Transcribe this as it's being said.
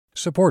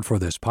Support for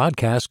this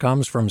podcast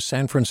comes from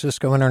San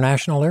Francisco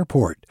International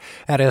Airport.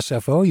 At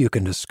SFO, you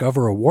can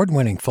discover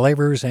award-winning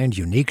flavors and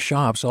unique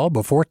shops all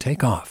before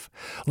takeoff.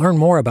 Learn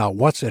more about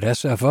what's at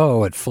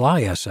SFO at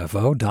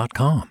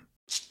flysfo.com.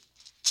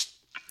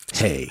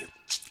 Hey,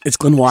 it's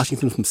Glenn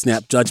Washington from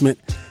Snap Judgment.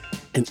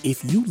 And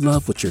if you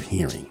love what you're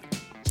hearing,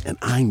 and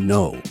I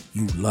know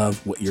you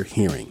love what you're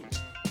hearing,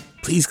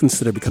 please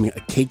consider becoming a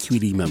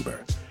KQED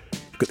member.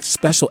 Get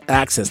special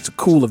access to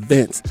cool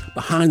events,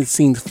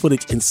 behind-the-scenes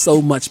footage, and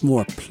so much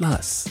more.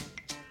 Plus,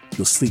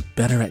 you'll sleep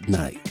better at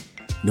night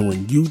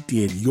knowing you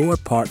did your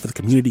part for the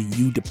community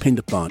you depend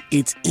upon.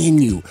 It's in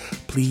you.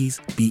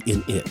 Please be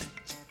in it.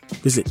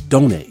 Visit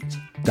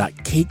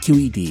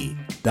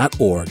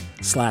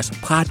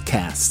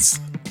donate.kqed.org/podcasts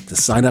to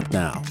sign up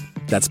now.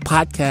 That's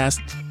podcast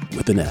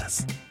with an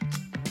S.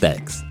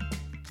 Thanks.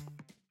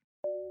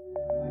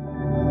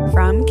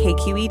 From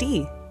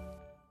KQED.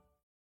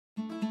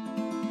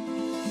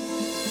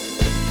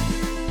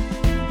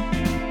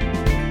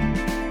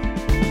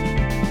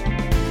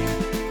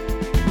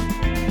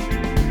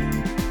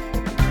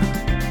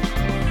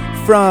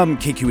 From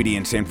KQED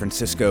in San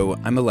Francisco,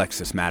 I'm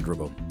Alexis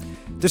Madrigal.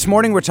 This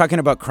morning we're talking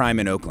about crime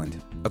in Oakland.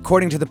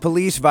 According to the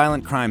police,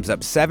 violent crime's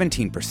up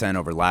 17%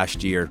 over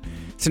last year.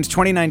 Since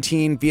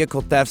 2019, vehicle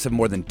thefts have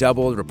more than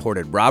doubled,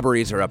 reported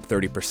robberies are up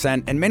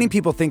 30%, and many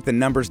people think the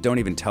numbers don't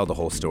even tell the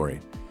whole story.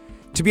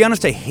 To be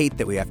honest, I hate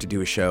that we have to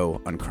do a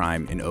show on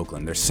crime in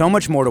Oakland. There's so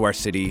much more to our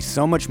city,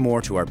 so much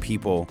more to our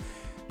people.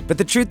 But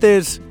the truth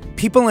is,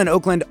 people in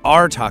Oakland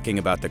are talking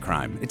about the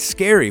crime. It's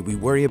scary. We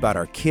worry about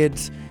our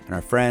kids and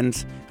our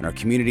friends and our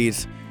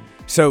communities.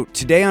 So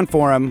today on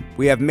Forum,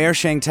 we have Mayor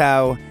Sheng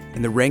Thao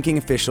and the ranking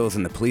officials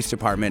in the police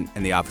department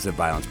and the Office of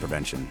Violence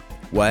Prevention.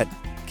 What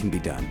can be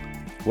done?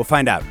 We'll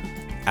find out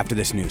after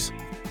this news.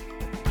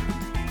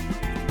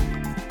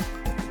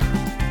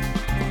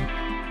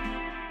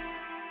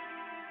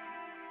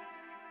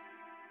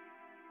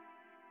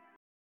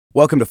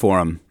 Welcome to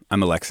Forum.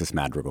 I'm Alexis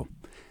Madrigal.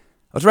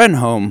 I was riding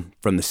home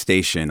from the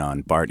station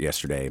on BART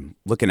yesterday,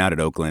 looking out at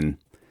Oakland.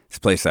 This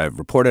place I've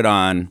reported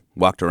on,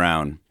 walked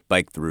around,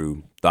 biked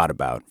through, thought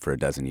about for a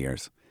dozen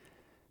years.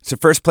 It's the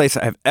first place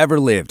I've ever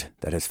lived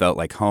that has felt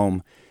like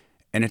home,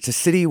 and it's a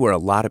city where a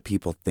lot of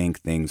people think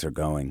things are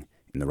going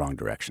in the wrong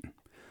direction.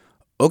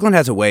 Oakland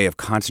has a way of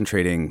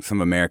concentrating some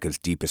of America's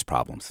deepest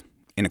problems: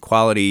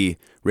 inequality,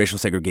 racial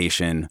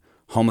segregation,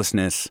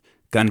 homelessness,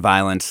 gun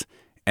violence,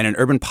 and an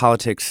urban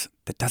politics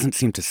that doesn't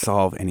seem to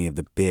solve any of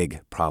the big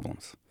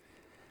problems.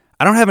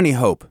 I don't have any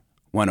hope,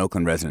 one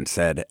Oakland resident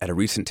said at a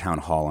recent town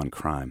hall on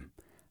crime.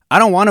 I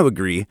don't want to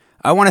agree.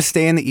 I want to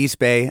stay in the East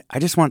Bay. I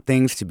just want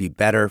things to be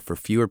better, for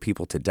fewer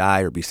people to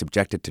die or be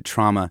subjected to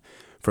trauma,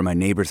 for my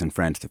neighbors and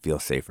friends to feel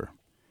safer.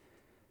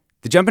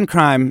 The jump in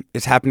crime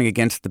is happening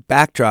against the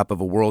backdrop of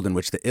a world in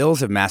which the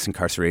ills of mass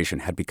incarceration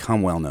had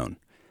become well known.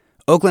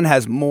 Oakland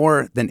has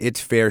more than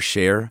its fair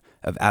share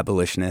of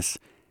abolitionists,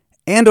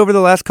 and over the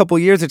last couple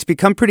years, it's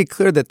become pretty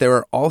clear that there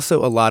are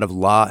also a lot of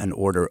law and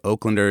order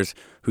Oaklanders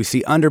who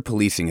see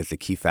under-policing as the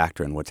key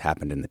factor in what's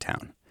happened in the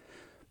town.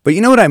 But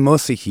you know what I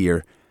mostly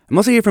hear? I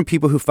mostly hear from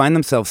people who find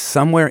themselves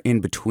somewhere in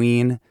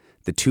between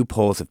the two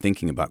poles of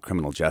thinking about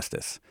criminal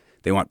justice.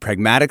 They want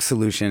pragmatic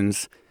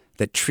solutions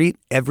that treat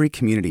every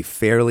community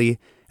fairly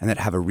and that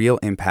have a real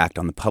impact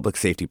on the public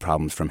safety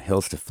problems from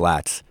hills to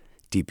flats,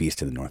 deep east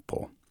to the North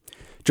Pole.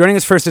 Joining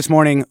us first this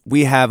morning,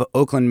 we have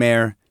Oakland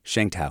Mayor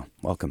Sheng Thao.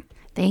 Welcome.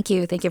 Thank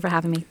you. Thank you for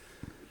having me.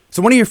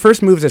 So one of your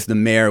first moves as the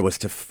mayor was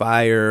to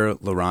fire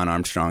LaRon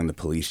Armstrong, the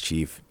police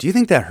chief. Do you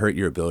think that hurt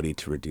your ability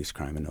to reduce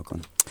crime in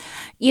Oakland?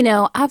 You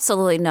know,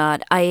 absolutely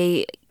not.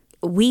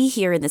 We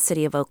here in the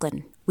City of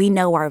Oakland, we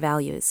know our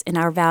values, and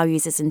our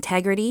values is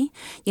integrity.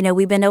 You know,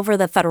 we've been over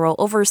the federal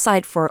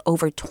oversight for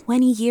over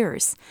 20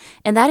 years,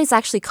 and that is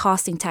actually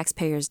costing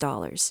taxpayers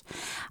dollars.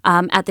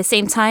 At the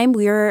same time,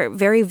 we are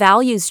very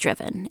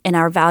values-driven in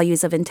our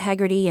values of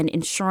integrity and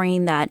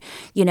ensuring that,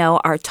 you know,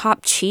 our top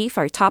chief,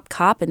 our top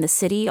cop in the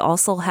city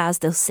also has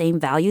those same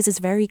values is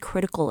very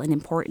critical and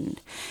important.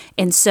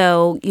 And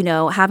so, you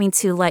know, having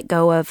to let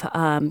go of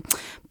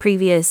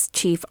previous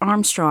Chief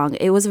Armstrong,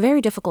 it was a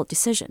very difficult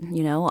decision.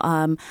 You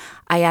know,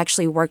 I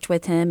actually worked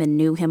with him and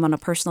knew him on a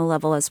personal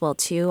level as well,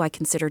 too. I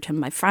considered him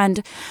my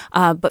friend.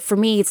 But for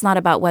me, it's not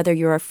about whether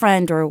you're a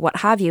friend or what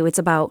have you. It's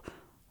about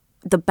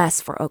the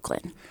best for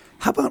Oakland.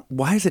 How about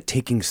why is it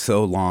taking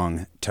so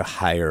long to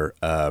hire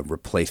a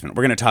replacement?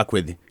 We're going to talk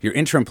with your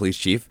interim police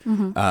chief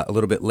a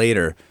little bit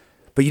later,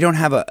 but you don't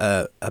have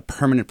a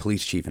permanent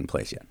police chief in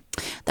place yet.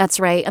 That's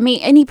right. I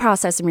mean, any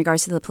process in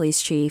regards to the police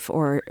chief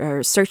or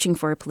searching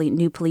for a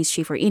new police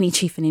chief or any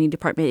chief in any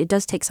department, it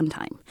does take some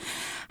time.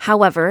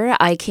 However,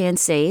 I can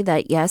say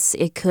that, yes,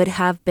 it could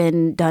have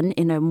been done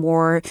in a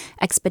more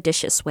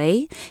expeditious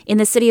way. In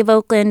the City of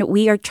Oakland,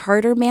 we are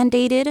charter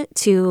mandated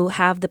to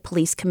have the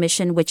police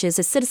commission, which is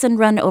a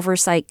citizen-run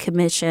oversight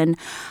commission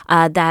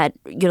that,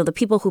 you know, the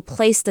people who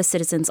place the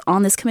citizens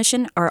on this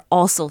commission are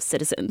also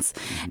citizens.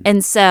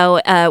 And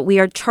so we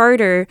are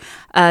chartered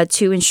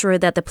to ensure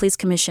that the police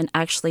commission Commission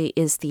actually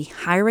is the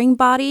hiring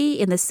body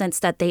in the sense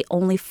that they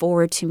only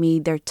forward to me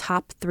their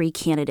top 3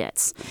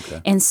 candidates.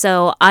 Okay. And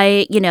so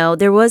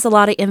there was a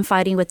lot of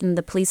infighting within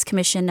the Police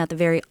Commission at the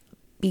very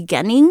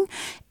beginning,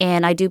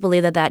 and I do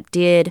believe that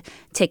did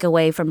take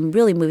away from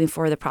really moving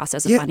forward the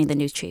process of finding the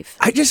new chief.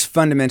 I just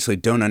fundamentally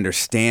don't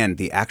understand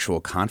the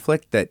actual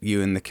conflict that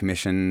you and the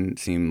commission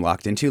seem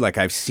locked into. Like,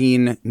 I've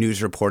seen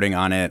news reporting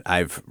on it.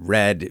 I've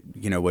read,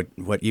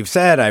 what you've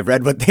said. I've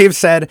read what they've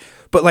said.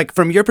 But like,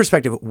 from your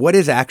perspective, what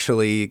is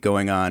actually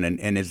going on,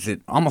 and is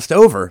it almost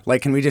over?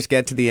 Like, can we just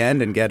get to the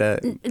end and get a...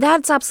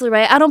 That's absolutely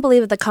right. I don't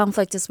believe that the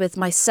conflict is with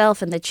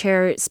myself and the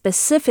chair,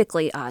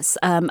 specifically us.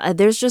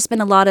 There's just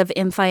been a lot of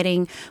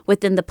infighting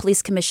within the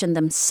police commission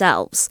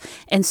themselves.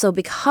 And so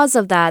because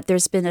of that,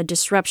 there's been a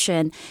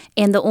disruption.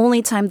 And the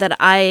only time that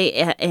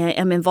I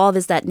am involved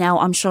is that now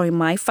I'm showing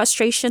my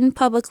frustration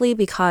publicly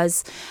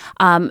because,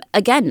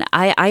 again,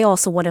 I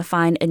also want to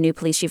find a new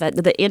police chief.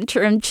 The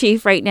interim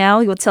chief right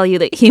now, he will tell you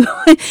that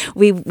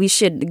we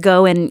should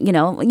go and,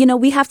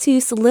 we have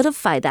to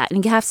solidify that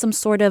and have some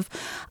sort of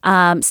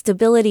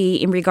stability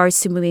in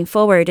regards to moving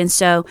forward. And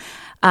so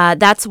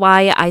that's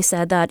why I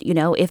said that,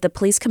 if the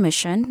police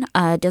commission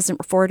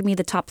doesn't forward me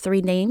the top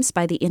 3 names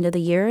by the end of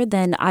the year,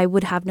 then I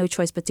would have no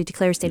choice but to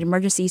declare a state of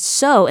emergency.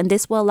 And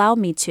this will allow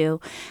me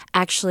to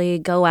actually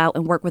go out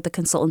and work with a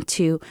consultant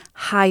to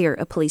hire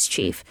a police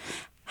chief.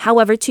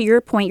 However, to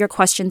your point, your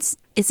questions,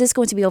 is this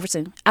going to be over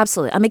soon?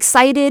 Absolutely. I'm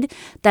excited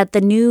that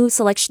the new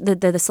selection,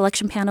 the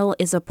selection panel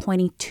is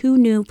appointing 2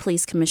 new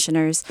police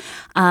commissioners.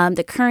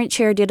 The current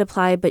chair did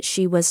apply, but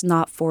she was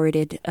not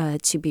forwarded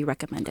to be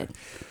recommended.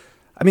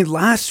 I mean,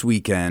 last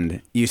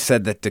weekend, you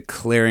said that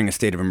declaring a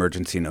state of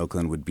emergency in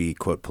Oakland would be,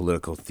 quote,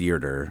 political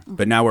theater.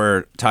 But now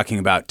we're talking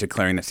about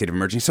declaring that state of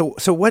emergency.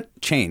 So what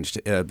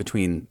changed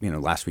between,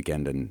 last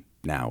weekend and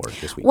now or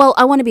this week? Well,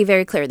 I want to be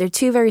very clear. They're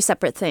 2 very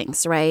separate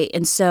things, right?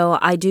 And so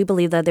I do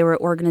believe that there were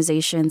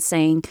organizations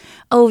saying,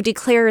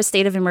 declare a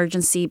state of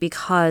emergency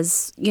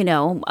because,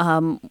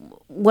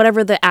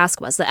 whatever the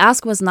ask was. The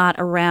ask was not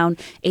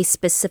around a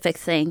specific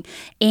thing.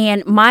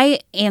 And my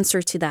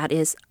answer to that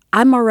is,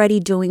 I'm already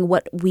doing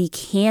what we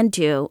can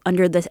do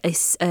under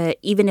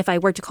even if I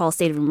were to call a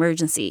state of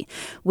emergency,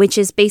 which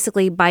is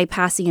basically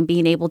bypassing and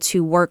being able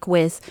to work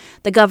with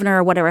the governor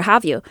or whatever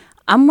have you.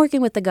 I'm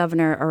working with the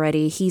governor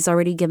already. He's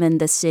already given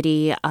the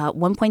city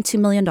 $1.2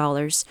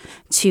 million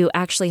to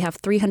actually have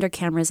 300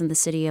 cameras in the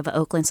city of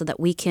Oakland so that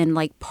we can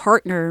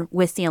partner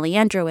with San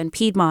Leandro and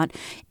Piedmont.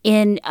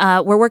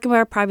 We're working with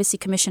our privacy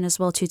commission as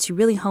well to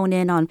really hone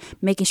in on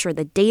making sure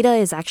the data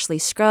is actually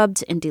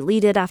scrubbed and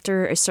deleted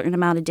after a certain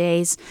amount of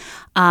days.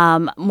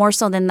 More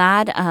so than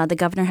that, the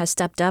governor has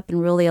stepped up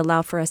and really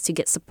allowed for us to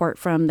get support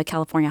from the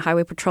California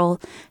Highway Patrol,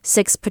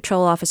 6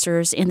 patrol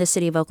officers in the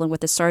city of Oakland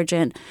with a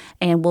sergeant,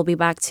 and we'll be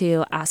back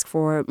to ask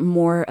for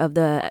more of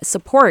the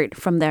support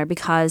from there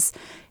because,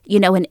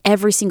 in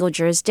every single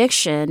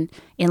jurisdiction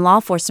in law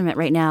enforcement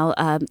right now,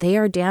 they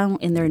are down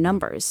in their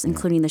numbers,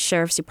 including the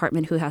sheriff's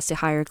department, who has to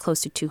hire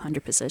close to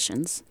 200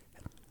 positions.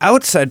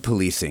 Outside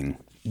policing,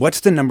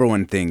 what's the number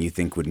one thing you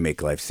think would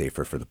make life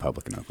safer for the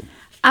public in Oakland?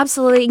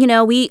 Absolutely.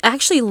 We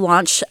actually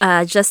launched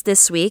just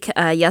this week.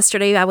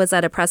 Yesterday, I was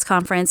at a press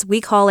conference. We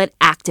call it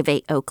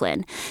Activate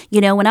Oakland.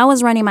 When I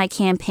was running my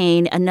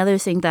campaign, another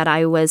thing that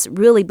I was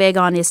really big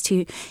on is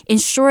to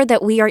ensure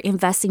that we are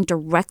investing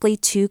directly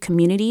to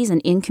communities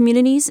and in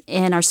communities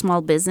and our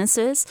small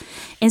businesses.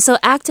 And so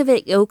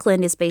Activate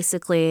Oakland is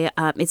basically,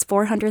 it's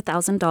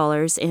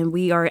 $400,000, and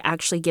we are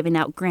actually giving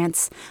out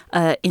grants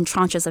in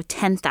tranches of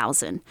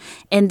 $10,000.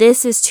 And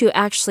this is to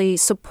actually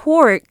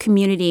support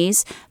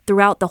communities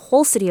throughout the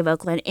whole city of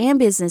Oakland and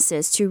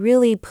businesses to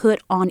really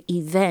put on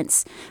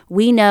events.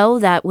 We know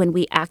that when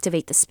we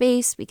activate the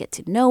space, we get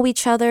to know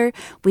each other.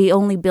 We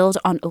only build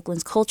on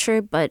Oakland's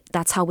culture, but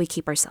that's how we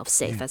keep ourselves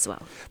safe as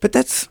well. But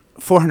that's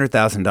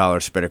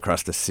 $400,000 spread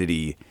across the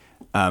city.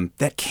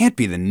 That can't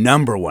be the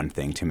number one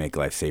thing to make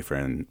life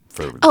safer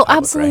for the public,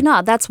 absolutely right?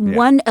 not. That's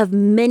one of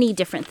many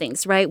different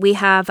things, right? We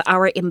have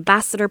our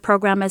ambassador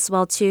program as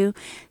well, too.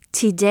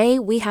 Today,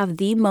 we have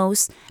the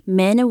most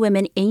men and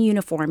women in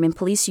uniform, in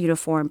police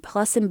uniform,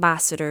 plus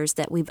ambassadors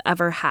that we've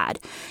ever had.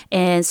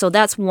 And so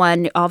that's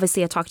one.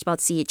 Obviously, I talked about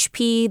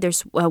CHP.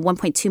 There's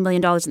 $1.2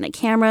 million in the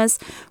cameras.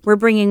 We're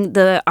bringing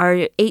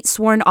our 8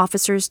 sworn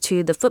officers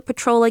to the foot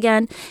patrol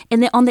again.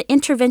 And then on the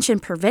intervention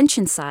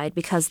prevention side,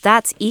 because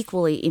that's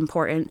equally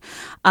important,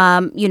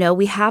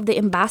 we have the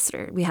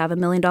ambassador. We have $1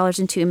 million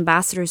into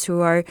ambassadors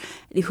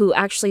who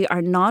actually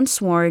are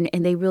non-sworn,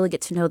 and they really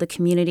get to know the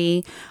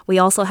community. We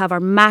also have our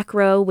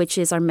Macro, which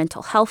is our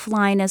mental health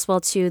line as well,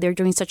 too. They're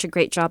doing such a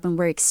great job, and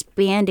we're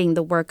expanding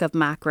the work of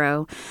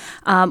Macro.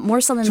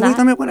 More so than that.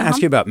 I want to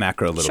ask you about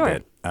Macro a little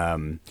bit.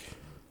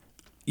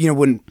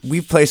 When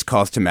we've placed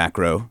calls to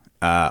Macro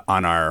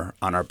on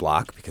our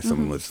block because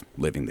someone was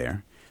living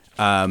there,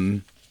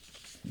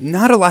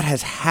 not a lot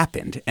has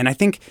happened. And I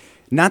think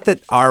not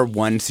that our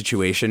one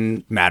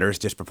situation matters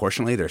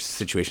disproportionately. There's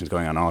situations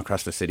going on all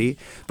across the city.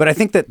 But I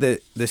think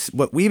that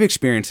what we've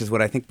experienced is what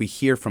I think we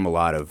hear from a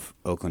lot of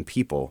Oakland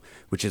people,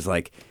 which is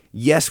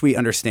yes, we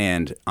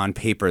understand on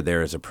paper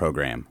there is a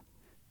program,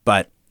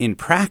 but in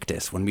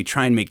practice, when we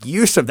try and make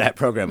use of that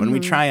program, when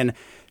we try and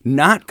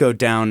not go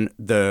down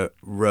the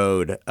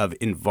road of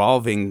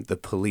involving the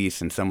police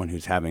and someone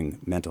who's having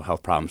mental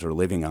health problems or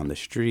living on the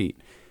street,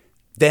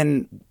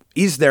 then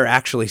is there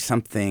actually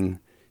something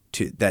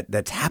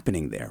that's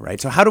happening there,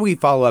 right? So how do we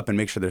follow up and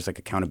make sure there's like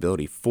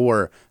accountability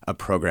for a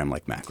program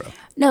like Macro?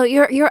 No,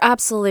 you're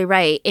absolutely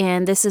right.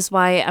 And this is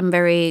why I'm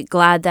very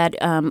glad that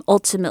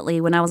ultimately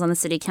when I was on the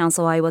city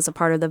council, I was a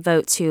part of the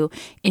vote to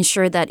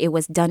ensure that it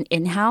was done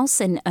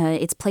in-house and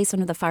it's placed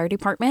under the fire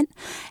department.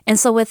 And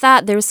so with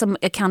that, there's some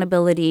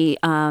accountability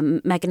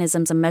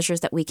mechanisms and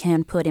measures that we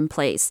can put in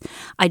place.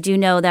 I do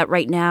know that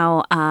right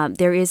now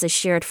there is a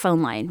shared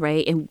phone line,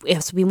 right? And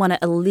if we want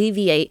to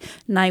alleviate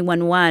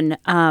 911,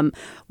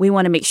 we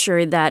want to make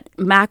sure that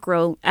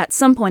Macro, at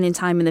some point in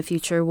time in the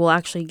future, will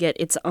actually get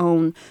its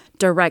own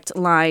direct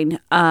line.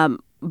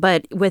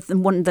 But with the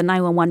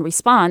 911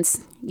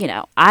 response,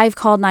 I've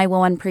called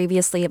 911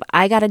 previously. If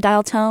I got a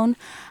dial tone,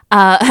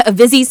 a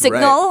busy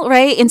signal,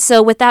 right? And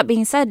so with that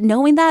being said,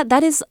 knowing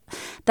that is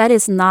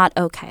not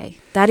okay.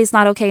 That is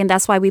not okay. And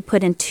that's why we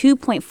put in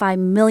 $2.5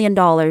 million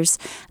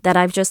that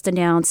I've just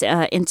announced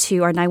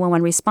into our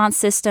 911 response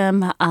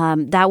system.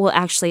 That will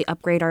actually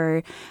upgrade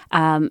our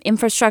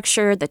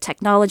infrastructure, the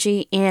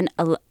technology, and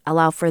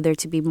allow for there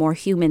to be more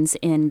humans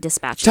in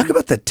dispatching. Talk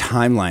about the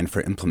timeline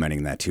for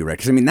implementing that too, right?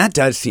 Because, that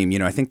does seem,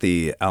 I think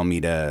the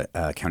Alameda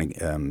County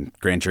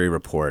grand jury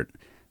report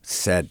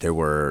said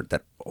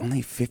that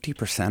only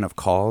 50% of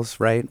calls,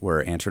 right,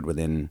 were answered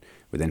within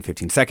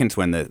 15 seconds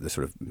when the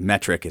sort of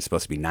metric is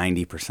supposed to be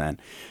 90%.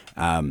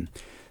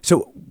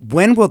 So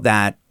when will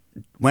that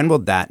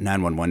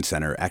 911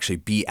 center actually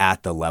be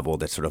at the level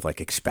that's sort of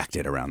like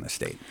expected around the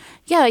state?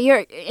 Yeah,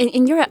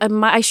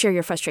 I share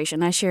your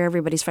frustration. I share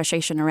everybody's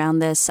frustration around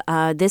this.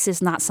 This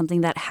is not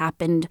something that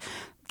happened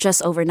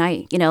just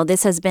overnight.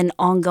 This has been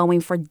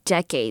ongoing for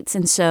decades.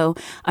 And so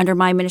under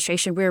my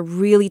administration, we're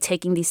really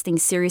taking these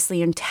things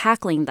seriously and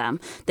tackling them.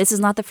 This is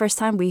not the first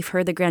time we've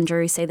heard the grand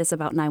jury say this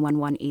about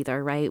 911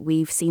 either, right?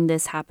 We've seen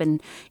this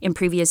happen in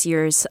previous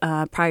years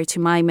prior to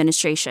my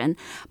administration.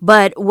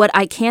 But what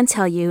I can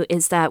tell you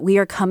is that we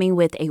are coming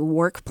with a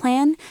work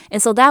plan. And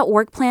so that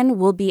work plan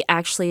will be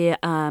actually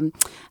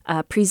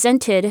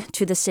presented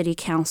to the city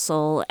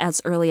council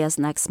as early as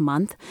next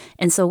month.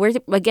 And so we're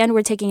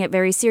taking it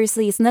very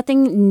seriously. It's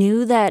nothing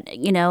new that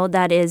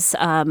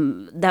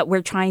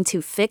we're trying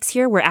to fix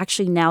here. We're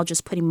actually now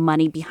just putting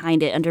money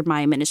behind it under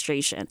my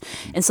administration.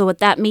 And so what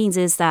that means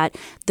is that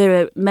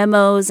the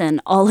memos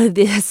and all of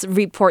these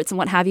reports and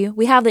what have you,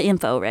 we have the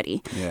info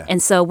already. Yeah.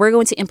 And so we're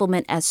going to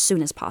implement as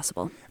soon as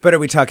possible. But are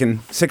we talking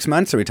 6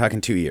 months or are we talking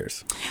 2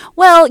 years?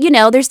 Well,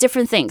 there's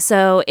different things.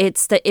 So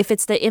if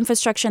it's the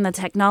infrastructure and the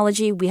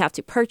technology, we have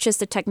to purchase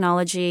the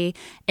technology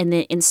and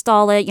then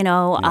install it,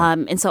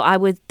 and so I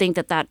would think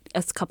that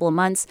is a couple of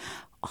months.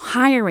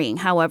 Hiring,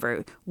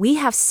 however, we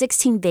have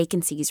 16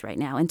 vacancies right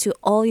now. And to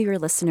all your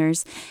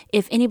listeners,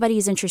 if anybody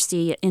is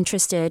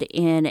interested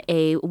in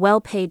a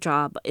well-paid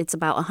job, it's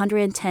about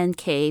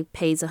 $110K,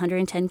 pays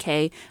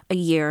 $110K a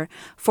year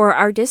for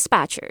our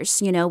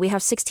dispatchers. We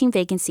have 16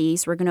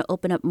 vacancies. We're going to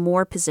open up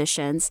more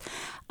positions.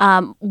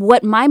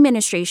 What my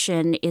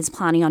administration is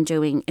planning on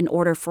doing in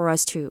order for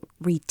us to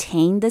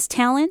retain this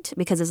talent,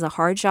 because it's a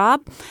hard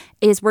job,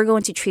 is we're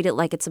going to treat it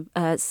like it's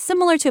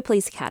similar to a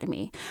police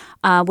academy,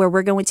 where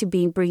we're going to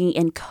be bringing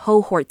in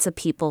cohorts of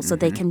people so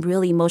they can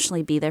really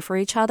emotionally be there for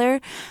each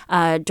other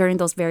during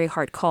those very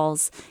hard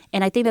calls.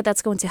 And I think that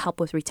that's going to help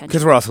with retention.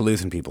 Because we're also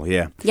losing people,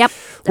 yeah. Yep.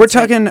 We're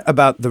talking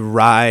about the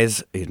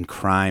rise in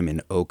crime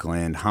in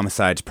Oakland,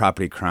 homicides,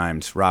 property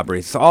crimes,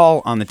 robberies. It's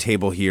all on the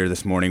table here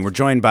this morning. We're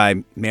joined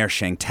by Mayor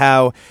Sheng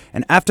Thao.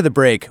 And after the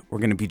break, we're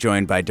going to be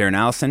joined by Darren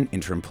Allison,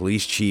 Interim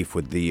Police Chief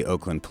with the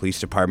Oakland Police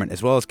Department,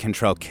 as well as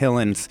Kentrell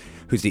Killens,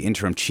 who's the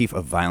Interim Chief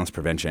of Violence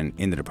Prevention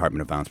in the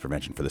Department of Violence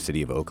Prevention for the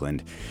City of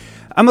Oakland.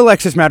 I'm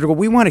Alexis Madrigal.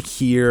 We want to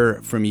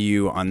hear from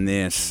you on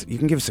this. You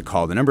can give us a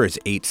call. The number is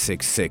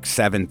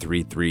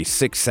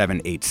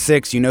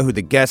 866-733-6786. You know who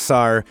the guests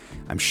are.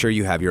 I'm sure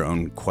you have your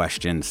own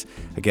questions.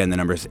 Again, the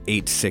number is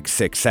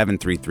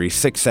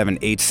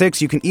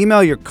 866-733-6786. You can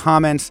email your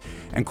comments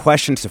and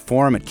questions to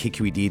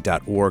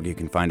forum@kqed.org. You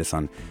can find us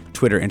on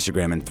Twitter,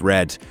 Instagram, and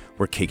Threads.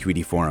 We're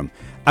KQED Forum.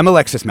 I'm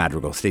Alexis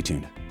Madrigal. Stay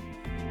tuned.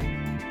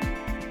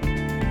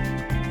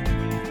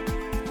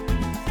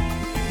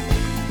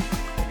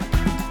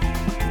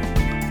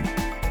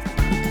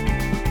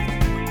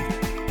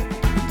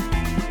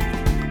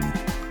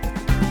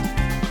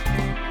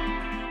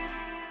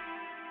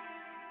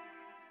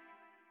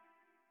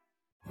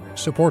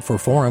 Support for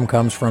Forum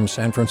comes from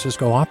San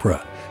Francisco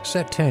Opera.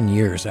 Set 10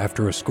 years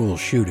after a school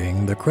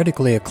shooting, the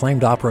critically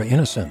acclaimed opera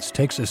Innocence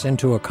takes us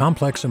into a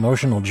complex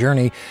emotional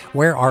journey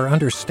where our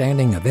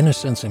understanding of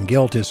innocence and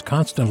guilt is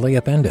constantly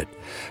upended.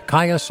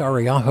 Kaya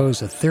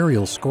Sariaho's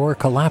ethereal score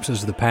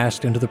collapses the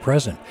past into the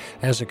present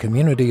as a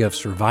community of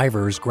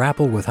survivors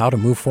grapple with how to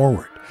move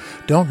forward.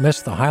 Don't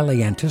miss the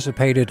highly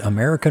anticipated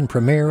American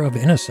premiere of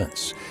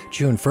Innocence.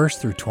 June 1st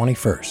through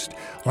 21st.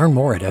 Learn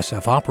more at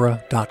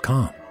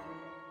sfopera.com.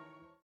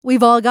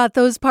 We've all got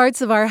those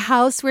parts of our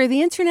house where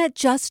the internet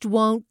just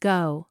won't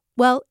go.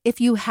 Well,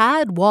 if you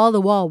had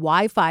wall-to-wall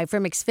Wi-Fi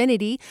from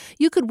Xfinity,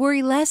 you could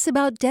worry less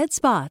about dead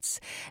spots.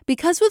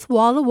 Because with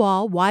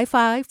wall-to-wall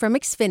Wi-Fi from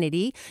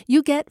Xfinity,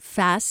 you get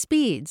fast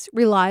speeds,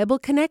 reliable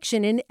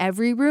connection in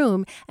every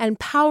room, and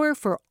power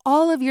for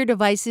all of your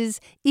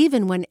devices,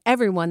 even when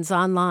everyone's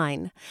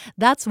online.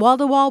 That's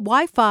wall-to-wall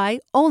Wi-Fi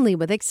only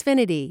with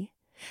Xfinity.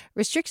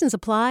 Restrictions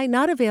apply,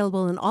 not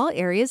available in all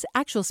areas.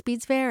 Actual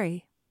speeds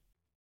vary.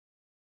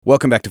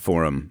 Welcome back to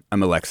Forum.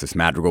 I'm Alexis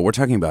Madrigal. We're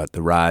talking about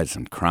the rise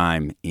in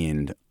crime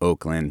in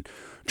Oakland.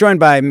 Joined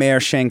by Mayor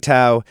Sheng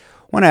Thao.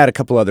 Want to add a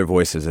couple other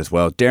voices as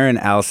well. Darren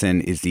Allison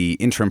is the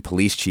interim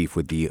police chief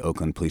with the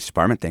Oakland Police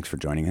Department. Thanks for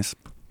joining us.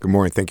 Good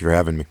morning. Thank you for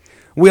having me.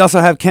 We also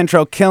have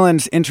Kentrell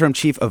Killens, interim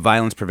chief of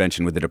violence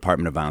prevention with the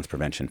Department of Violence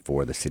Prevention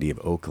for the City of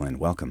Oakland.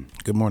 Welcome.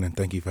 Good morning.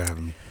 Thank you for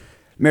having me.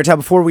 Mayor Thao,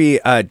 before we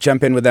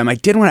jump in with them, I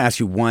did want to ask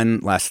you one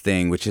last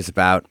thing, which is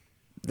about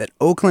that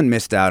Oakland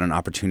missed out on an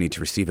opportunity to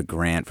receive a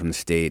grant from the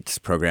state's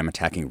program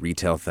attacking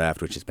retail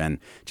theft, which has been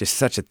just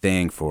such a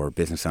thing for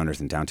business owners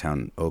in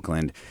downtown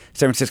Oakland.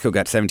 San Francisco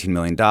got $17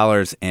 million,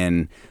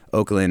 and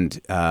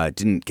Oakland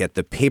didn't get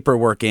the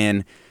paperwork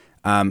in.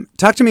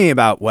 Talk to me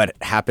about what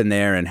happened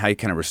there and how you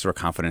kind of restore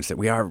confidence that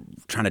we are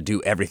trying to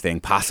do everything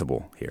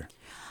possible here.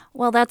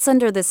 Well, that's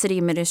under the city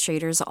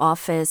administrator's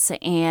office.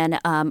 And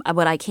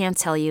what I can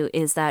tell you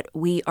is that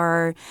we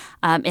are,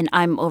 and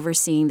I'm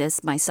overseeing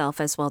this myself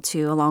as well,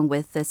 too, along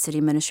with the city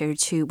administrator,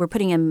 too. We're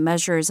putting in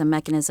measures and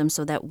mechanisms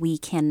so that we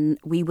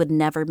would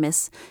never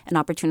miss an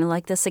opportunity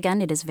like this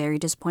again. It is very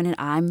disappointing.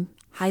 I'm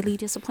highly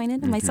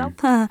disappointed in myself.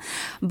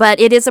 But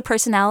it is a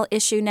personnel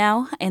issue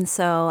now. And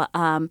so,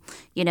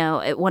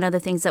 one of the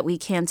things that we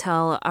can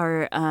tell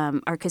our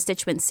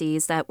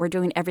constituencies that we're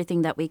doing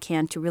everything that we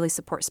can to really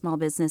support small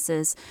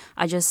businesses.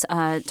 I just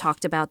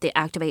talked about the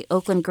Activate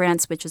Oakland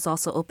grants, which is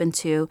also open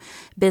to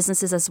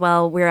businesses as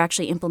well. We're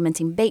actually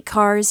implementing bait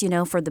cars,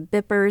 for the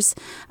bippers.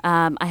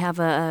 I have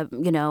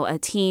a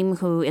team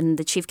who, and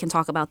the chief can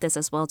talk about this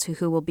as well too,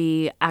 who will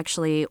be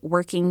actually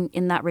working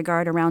in that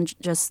regard around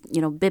just,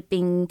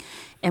 bipping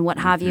and what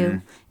have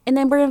you. And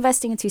then we're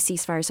investing into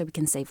ceasefire so we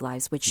can save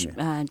lives, which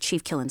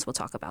Chief Killens will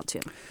talk about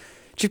too.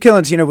 Chief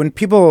Killens, when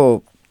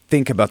people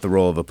think about the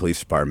role of a police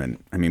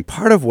department, I mean,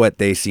 part of what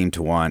they seem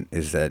to want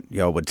is that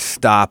y'all would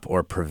stop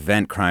or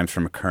prevent crimes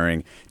from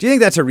occurring. Do you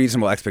think that's a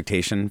reasonable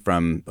expectation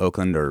from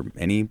Oakland or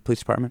any police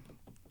department?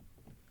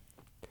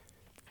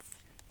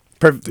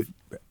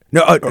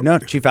 No,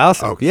 Chief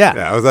Allison. Oh,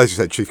 yeah. I was glad you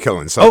said Chief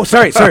Killens. So. Oh,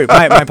 sorry.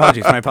 My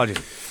apologies.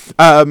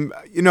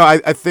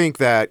 I think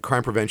that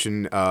crime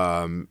prevention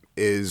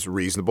is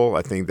reasonable.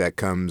 I think that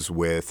comes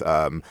with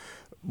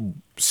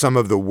some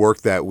of the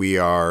work that we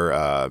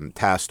are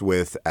tasked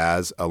with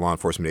as a law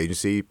enforcement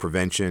agency: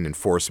 prevention,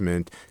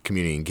 enforcement,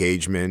 community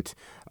engagement,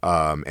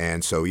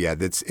 and so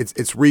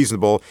it's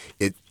reasonable.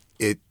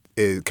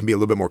 It can be a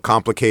little bit more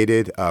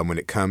complicated when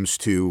it comes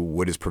to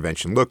what does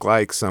prevention look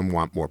like. Some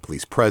want more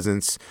police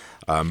presence.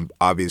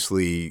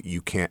 Obviously,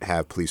 you can't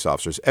have police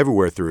officers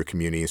everywhere through a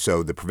community,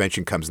 so the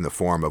prevention comes in the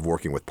form of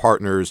working with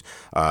partners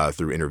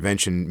through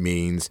intervention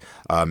means,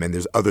 and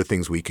there's other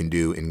things we can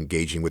do in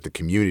engaging with the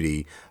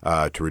community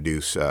to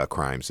reduce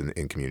crimes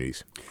in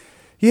communities.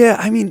 Yeah,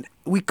 I mean,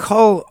 we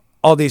call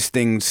all these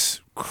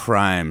things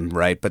crime,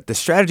 right? But the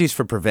strategies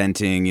for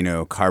preventing,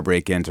 car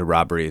break-ins or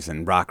robberies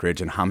and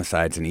Rockridge and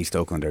homicides in East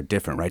Oakland are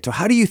different, right? So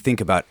how do you think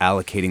about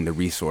allocating the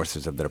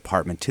resources of the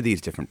department to these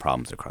different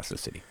problems across the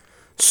city?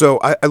 So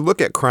I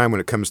look at crime when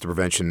it comes to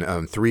prevention,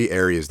 three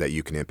areas that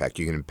you can impact.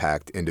 You can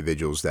impact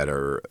individuals that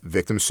are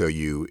victims, so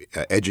you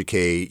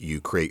educate,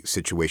 you create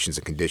situations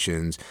and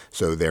conditions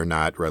so they're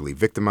not readily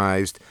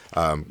victimized.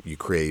 You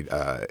create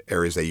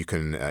areas that you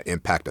can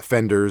impact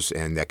offenders,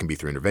 and that can be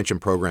through intervention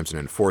programs and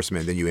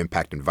enforcement. Then you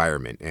impact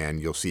environment,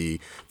 and you'll see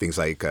things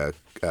like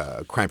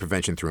crime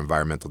prevention through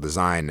environmental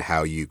design,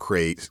 how you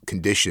create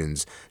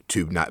conditions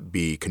to not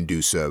be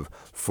conducive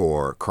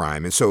for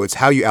crime. And so it's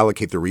how you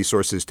allocate the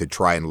resources to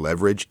try and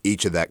leverage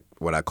each of that,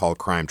 what I call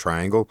crime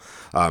triangle.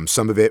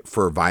 Some of it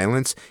for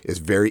violence is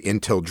very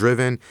intel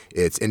driven.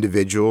 It's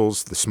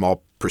individuals, the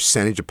small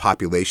percentage of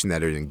population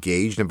that are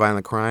engaged in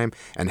violent crime,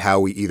 and how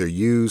we either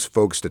use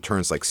focused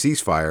deterrence like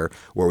ceasefire,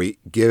 where we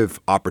give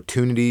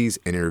opportunities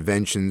and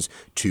interventions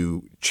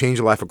to change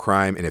the life of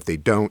crime, and if they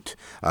don't,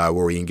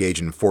 where we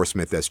engage in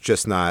enforcement that's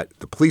just not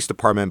the police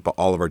department, but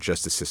all of our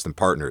justice system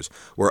partners,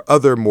 where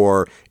other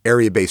more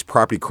area-based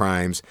property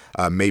crimes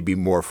may be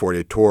more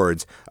afforded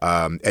towards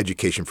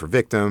education for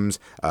victims,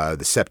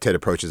 the SEPTED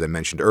approach, as I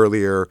mentioned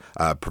earlier,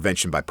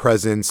 prevention by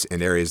presence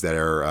in areas that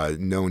are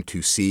known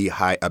to see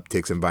high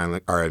upticks in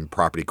violent or in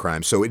property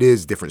crime. So it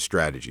is different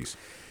strategies.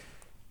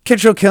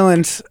 Kentrell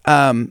Killens,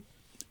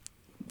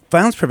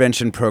 violence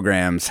prevention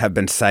programs have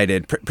been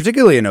cited,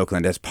 particularly in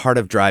Oakland, as part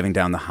of driving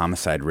down the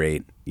homicide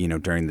rate,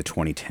 during the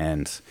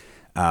 2010s.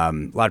 A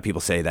lot of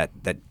people say that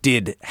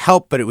did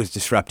help, but it was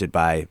disrupted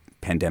by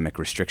pandemic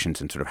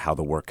restrictions and sort of how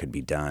the work could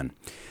be done.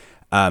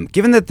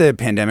 Given that the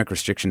pandemic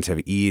restrictions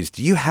have eased,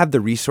 do you have the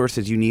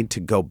resources you need to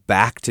go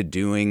back to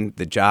doing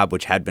the job,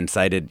 which had been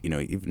cited,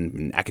 even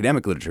in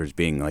academic literature as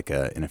being like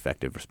an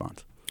effective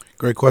response?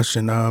 Great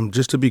question.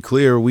 Just to be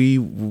clear,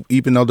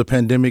 even though the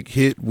pandemic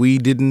hit, we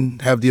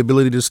didn't have the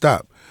ability to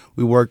stop.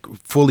 We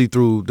worked fully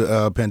through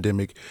the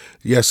pandemic.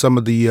 Yes, some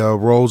of the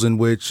roles in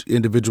which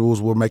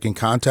individuals were making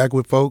contact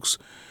with folks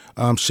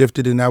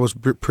shifted, and that was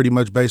pretty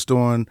much based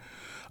on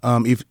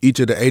each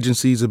of the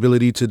agencies'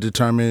 ability to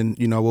determine,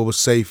 what was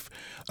safe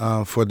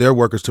for their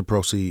workers to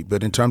proceed.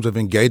 But in terms of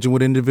engaging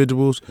with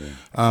individuals,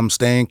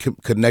 staying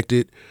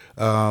connected,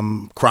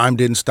 crime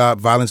didn't stop,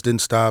 violence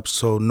didn't stop,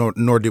 so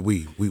nor did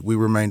we. We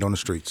remained on the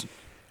streets.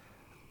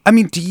 I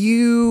mean,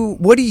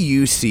 what do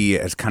you see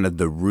as kind of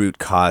the root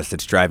cause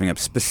that's driving up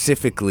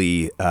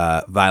specifically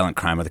violent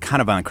crime, or the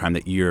kind of violent crime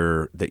that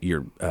your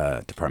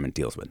department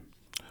deals with?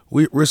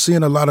 We're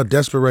seeing a lot of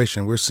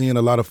desperation. We're seeing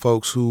a lot of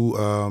folks who,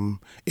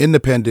 in the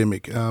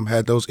pandemic,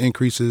 had those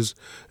increases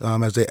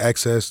as they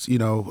accessed,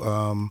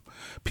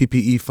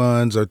 PPE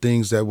funds or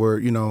things that were,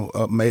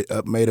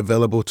 made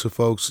available to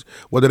folks,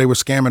 whether they were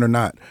scamming or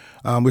not.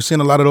 We're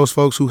seeing a lot of those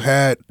folks who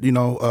had,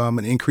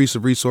 an increase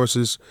of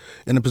resources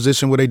in a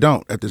position where they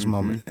don't at this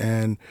moment.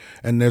 And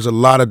there's a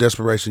lot of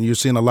desperation. You're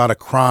seeing a lot of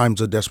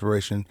crimes of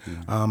desperation,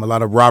 a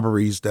lot of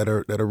robberies that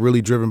are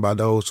really driven by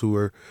those who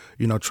are,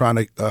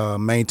 trying to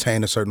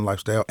maintain a certain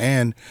lifestyle.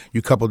 And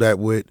you couple that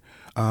with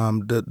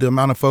the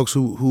amount of folks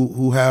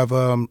who have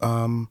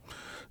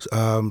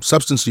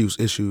substance use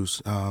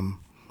issues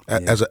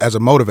as a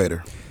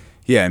motivator.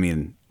 Yeah, I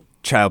mean,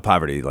 child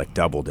poverty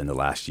doubled in the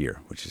last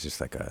year, which is just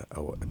like a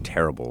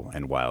terrible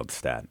and wild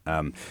stat.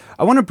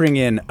 I want to bring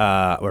in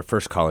our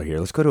first caller here.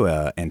 Let's go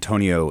to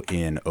Antonio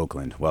in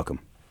Oakland. Welcome.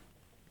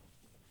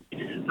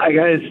 Hi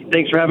guys,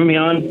 thanks for having me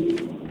on.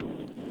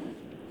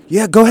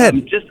 Yeah, go ahead.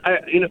 I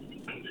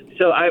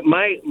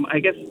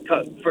guess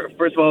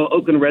first of all,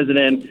 Oakland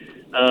resident.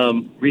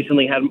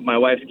 Recently had my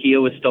wife's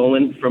Kia was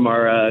stolen from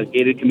our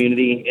gated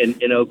community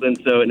in Oakland,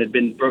 and it had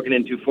been broken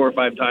into 4 or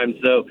 5 times.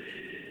 So,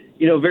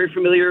 very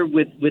familiar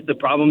with the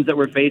problems that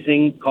we're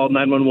facing. Called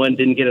 911,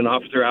 didn't get an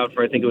officer out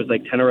for I think it was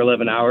 10 or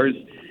 11 hours.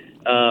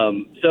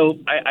 So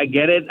I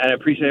get it. I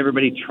appreciate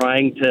everybody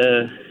trying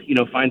to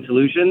find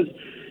solutions.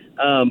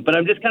 But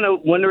I'm just kind of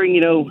wondering,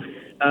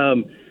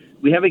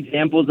 we have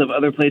examples of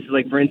other places,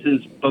 like for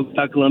instance,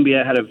 Bogota,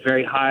 Colombia had a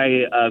very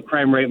high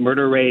crime rate,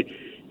 murder rate.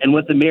 And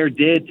what the mayor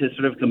did to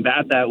sort of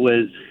combat that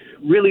was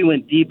really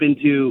went deep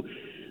into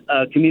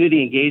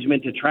community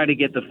engagement to try to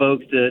get the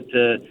folks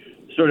to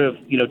sort of,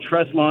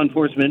 trust law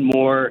enforcement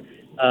more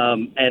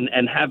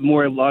and have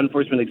more law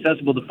enforcement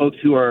accessible to folks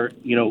who are,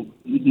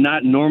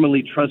 not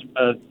normally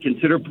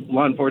consider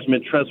law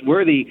enforcement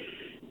trustworthy.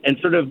 And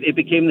sort of it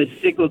became this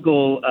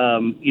cyclical,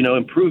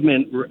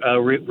 improvement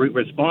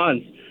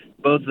response.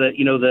 Both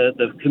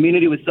the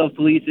community was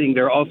self-policing.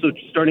 They're also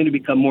starting to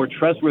become more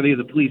trustworthy of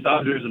the police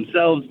officers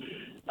themselves.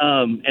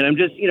 And I'm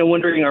just,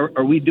 wondering,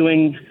 are we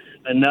doing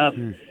enough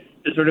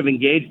to sort of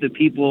engage the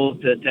people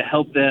to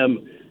help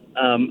them?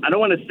 I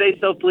don't want to say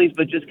self-police,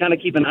 but just kind of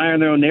keep an eye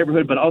on their own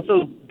neighborhood, but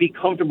also be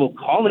comfortable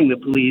calling the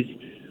police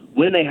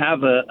when they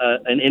have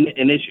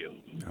an issue.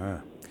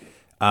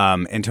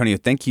 Antonio,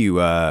 thank you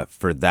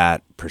for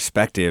that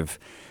perspective.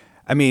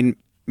 I mean,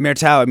 Mayor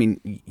Thao,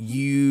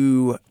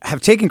 you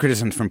have taken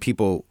criticisms from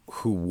people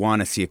who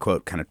want to see a,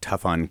 quote, kind of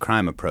tough on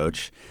crime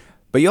approach.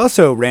 But you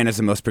also ran as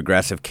the most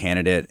progressive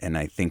candidate, and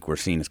I think we're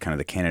seen as kind of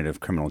the candidate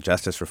of criminal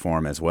justice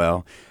reform as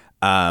well.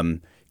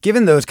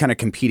 Given those kind of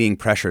competing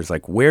pressures,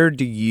 where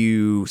do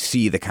you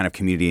see the kind of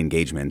community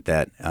engagement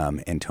that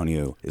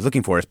Antonio is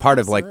looking for as part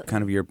of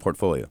kind of your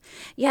portfolio?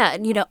 Yeah,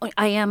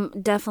 I am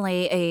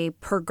definitely a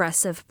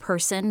progressive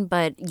person,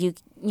 but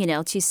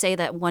to say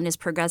that one is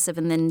progressive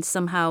and then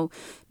somehow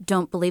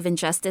don't believe in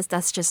justice,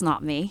 that's just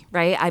not me,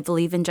 right? I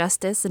believe in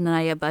justice, and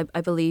I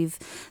believe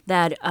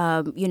that,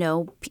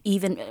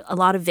 even a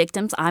lot of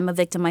victims, I'm a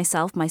victim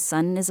myself. My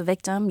son is a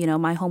victim.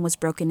 My home was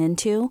broken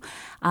into.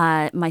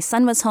 My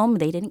son was home.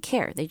 They didn't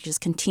care. They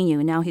just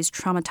continue. Now he's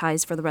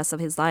traumatized for the rest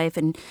of his life,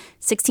 and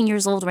 16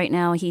 years old right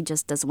now, he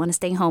just doesn't want to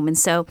stay home. And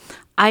so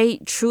I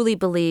truly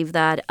believe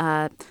that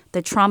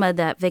the trauma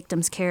that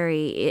victims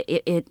carry,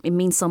 it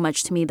means so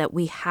much to me that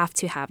we have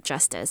to have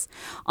justice.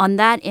 On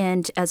that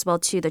end, as well,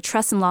 too, the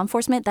trust in law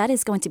enforcement, that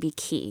is going to be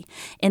key.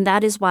 And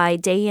that is why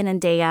day in and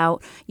day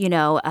out,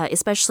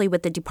 especially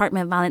with the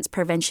Department of Violence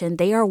Prevention,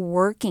 they are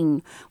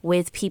working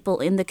with people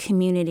in the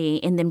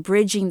community and then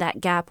bridging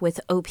that gap with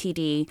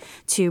OPD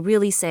to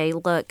really say,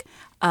 look,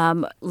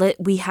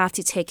 we have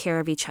to take care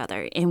of each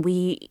other. And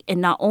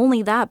not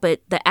only that,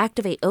 but the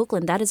Activate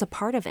Oakland, that is a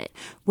part of it.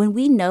 When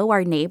we know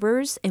our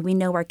neighbors and we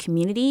know our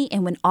community,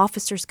 and when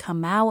officers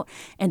come out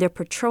and they're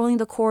patrolling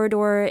the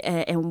corridor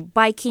and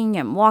biking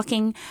and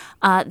walking,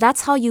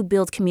 that's how you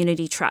build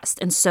community trust.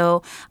 And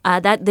so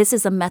this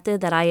is a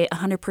method that I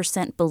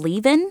 100%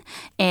 believe in.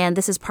 And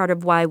this is part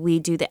of why we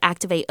do the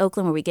Activate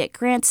Oakland, where we get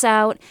grants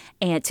out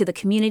and to the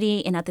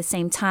community. And at the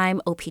same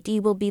time,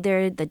 OPD will be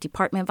there, the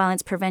Department of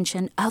Violence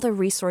Prevention, other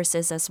resources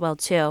resources as well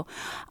too.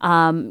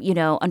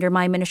 Under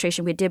my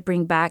administration, we did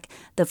bring back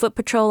the foot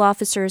patrol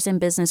officers in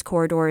business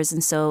corridors,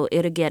 and so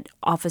it'll get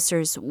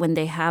officers when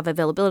they have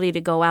availability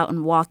to go out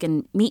and walk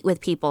and meet with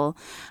people.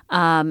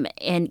 And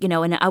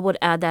I would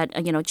add that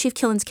Chief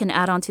Killens can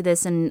add on to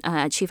this, and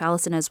Chief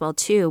Allison as well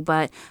too,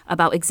 but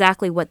about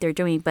exactly what they're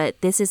doing.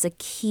 But this is a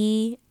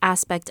key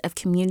aspect of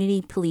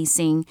community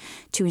policing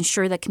to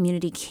ensure that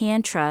community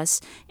can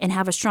trust and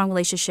have a strong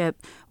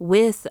relationship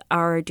with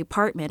our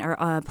department,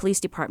 our police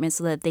department,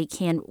 so that they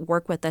can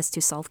work with us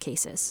to solve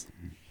cases.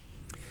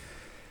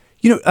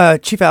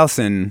 Chief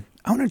Allison,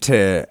 I wanted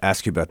to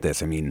ask you about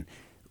this. I mean,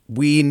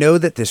 we know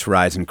that this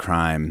rise in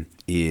crime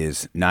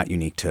is not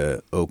unique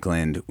to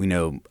Oakland. We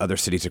know other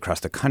cities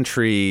across the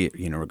country,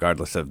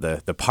 regardless of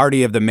the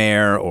party of the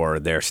mayor or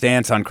their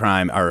stance on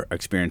crime, are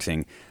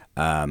experiencing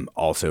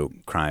also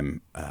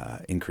crime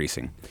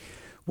increasing.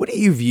 What do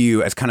you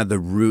view as kind of the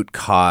root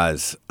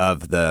cause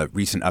of the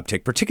recent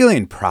uptick, particularly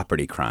in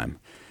property crime?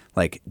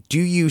 Do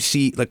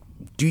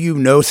you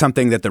know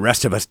something that the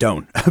rest of us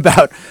don't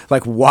about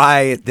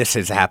why this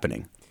is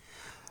happening?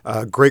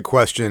 Great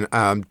question.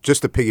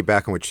 Just to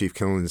piggyback on what Chief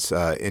Killens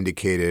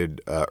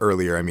indicated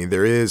earlier, I mean,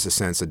 there is a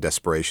sense of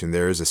desperation.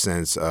 There is a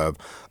sense of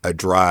a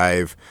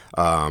drive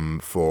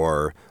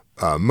for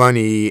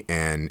money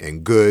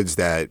and goods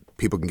that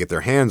people can get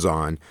their hands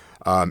on.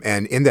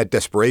 And in that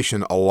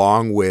desperation,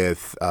 along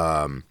with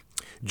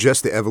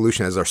just the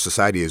evolution as our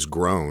society has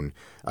grown,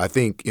 I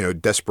think,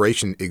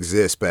 desperation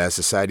exists, but as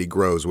society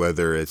grows,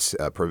 whether it's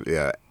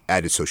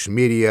added social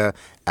media,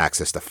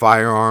 access to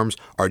firearms,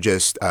 or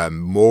just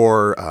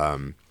more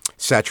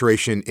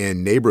saturation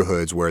in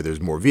neighborhoods where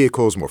there's more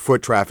vehicles, more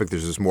foot traffic,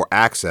 there's just more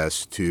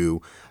access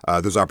to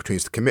those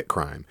opportunities to commit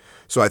crime.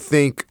 So I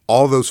think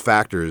all those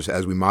factors,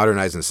 as we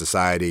modernize in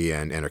society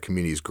and our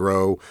communities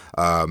grow,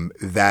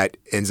 that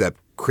ends up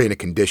creating a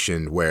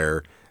condition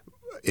where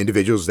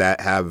individuals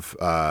that have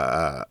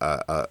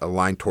a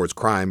line towards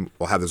crime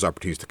will have those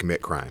opportunities to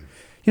commit crime.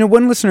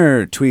 One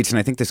listener tweets, and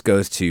I think this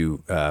goes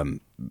to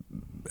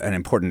an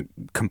important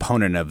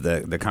component of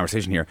the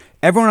conversation here.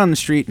 Everyone on the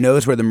street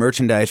knows where the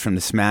merchandise from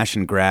the smash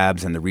and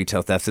grabs and the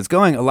retail thefts is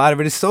going. A lot of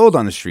it is sold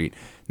on the street.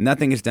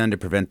 Nothing is done to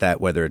prevent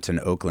that, whether it's in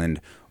Oakland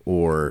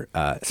or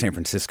San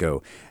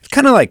Francisco. It's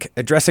kind of like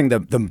addressing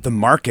the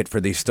market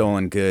for these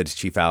stolen goods,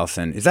 Chief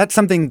Allison. Is that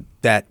something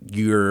that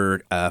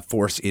your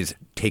force is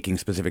taking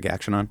specific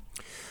action on?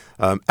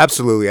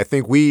 Absolutely. I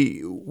think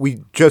we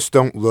just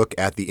don't look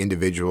at the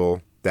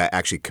individual that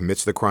actually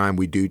commits the crime.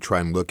 We do try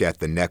and look at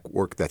the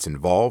network that's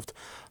involved.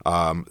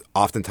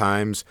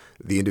 Oftentimes,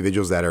 the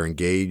individuals that are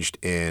engaged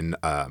in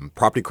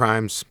property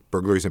crimes,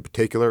 burglaries in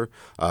particular,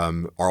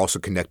 are also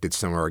connected to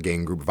some of our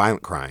gang group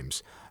violent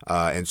crimes.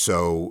 And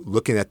so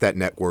looking at that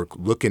network,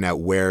 looking at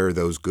where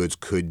those goods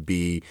could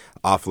be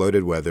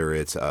offloaded, whether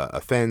it's a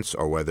fence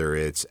or whether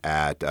it's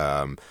at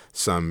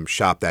some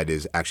shop that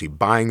is actually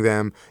buying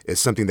them, is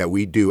something that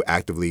we do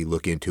actively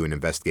look into and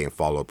investigate and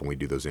follow up when we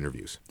do those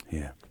interviews.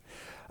 Yeah.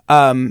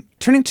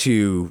 Turning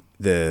to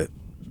the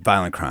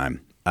violent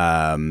crime,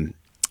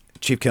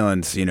 Chief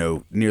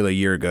Killens, nearly a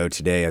year ago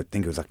today, I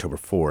think it was October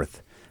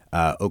 4th,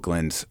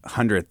 Oakland's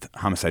 100th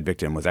homicide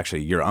victim was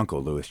actually your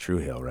uncle, Louis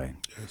Truhill, right?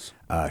 Yes.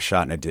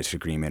 Shot in a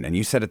disagreement. And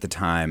you said at the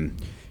time,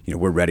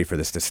 we're ready for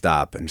this to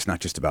stop. And it's not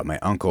just about my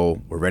uncle.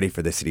 We're ready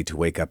for the city to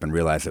wake up and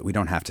realize that we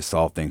don't have to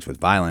solve things with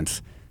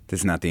violence.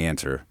 This is not the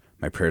answer.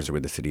 My prayers are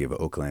with the city of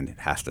Oakland. It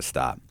has to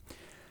stop.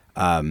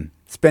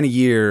 It's been a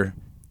year.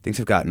 Things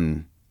have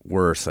gotten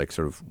worse.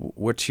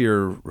 What's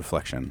your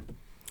reflection?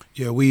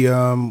 Yeah, we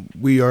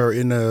are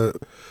in a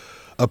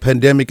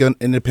pandemic.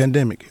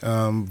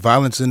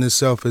 Violence in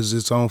itself is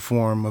its own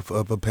form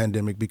of a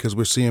pandemic because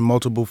we're seeing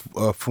multiple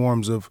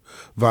forms of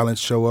violence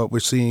show up. We're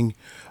seeing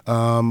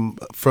from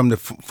the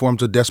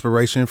forms of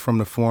desperation, from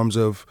the forms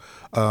of,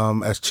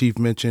 as Chief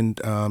mentioned,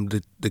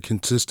 the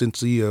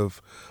consistency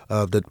of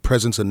the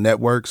presence of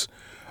networks.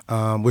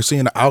 We're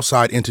seeing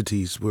outside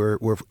entities where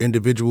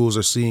individuals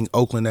are seeing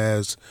Oakland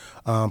as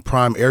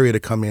prime area to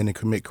come in and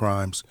commit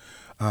crimes.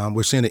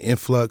 We're seeing an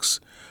influx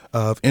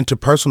of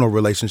interpersonal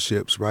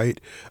relationships, right?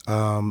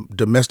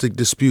 Domestic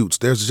disputes.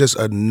 There's just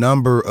a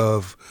number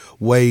of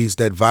ways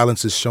that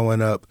violence is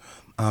showing up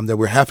that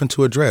we're having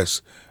to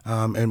address.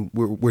 And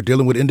we're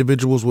dealing with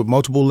individuals with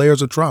multiple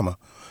layers of trauma.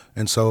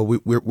 And so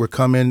we're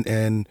coming,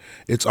 and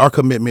it's our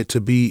commitment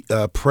to be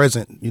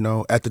present,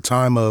 at the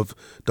time of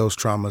those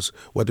traumas,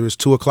 whether it's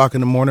 2 o'clock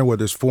in the morning,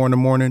 whether it's 4 in the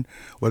morning,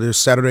 whether it's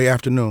Saturday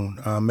afternoon,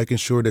 making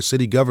sure that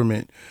city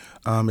government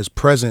is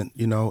present,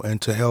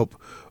 and to help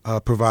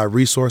provide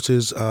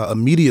resources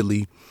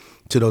immediately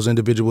to those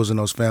individuals and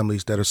those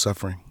families that are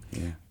suffering.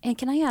 Yeah. And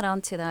can I add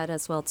on to that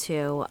as well,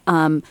 too?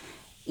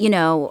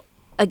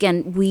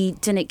 Again, we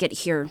didn't get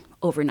here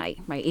overnight,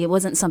 right? It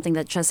wasn't something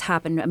that just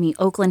happened. I mean,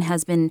 Oakland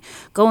has been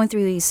going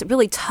through these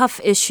really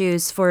tough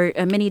issues for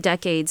many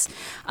decades.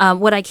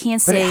 What I can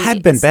say, but it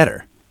had been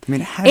better.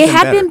 I mean, it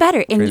had been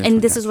better. And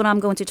this times. is what I'm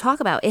going to talk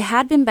about. It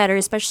had been better,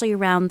 especially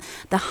around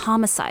the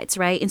homicides,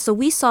 right? And so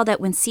we saw that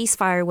when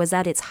ceasefire was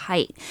at its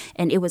height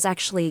and it was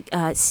actually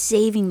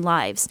saving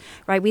lives,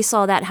 right? We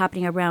saw that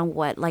happening around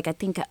I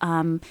think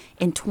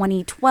in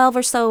 2012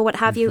 or so, what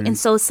have you. And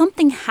so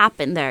something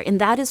happened there. And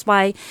that is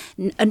why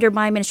under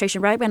my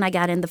administration, right when I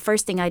got in, the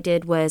first thing I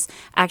did was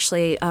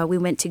actually we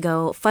went to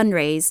go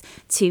fundraise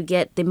to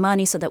get the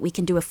money so that we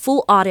can do a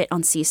full audit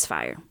on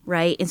ceasefire,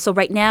 right? And so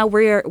right now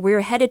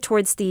we're headed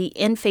towards the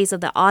end phase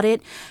of the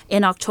audit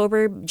in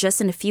October.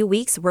 Just in a few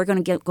weeks, we're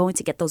going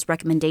to get those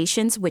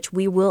recommendations, which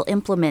we will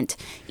implement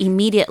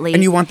immediately.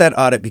 And you want that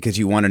audit because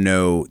you want to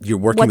know you're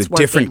working with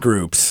different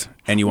groups.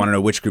 And you want to know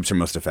which groups are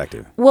most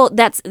effective. Well,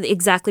 that's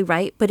exactly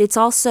right. But it's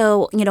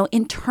also,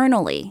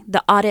 internally,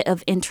 the audit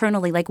of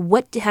internally, like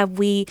what do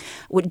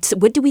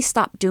we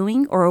stop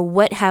doing, or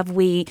what have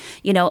we,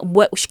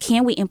 what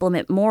can we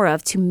implement more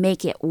of to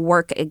make it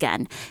work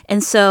again?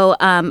 And so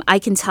I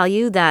can tell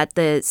you that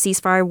the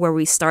ceasefire where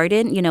we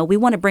started, we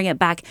want to bring it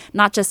back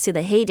not just to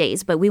the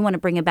heydays, but we want to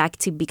bring it back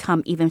to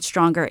become even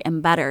stronger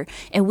and better.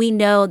 And we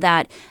know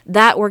that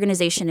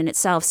organization in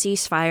itself,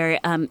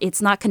 ceasefire,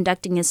 it's not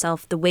conducting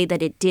itself the way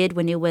that it did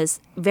when it was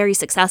very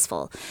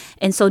successful.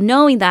 And so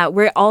knowing that,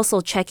 we're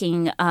also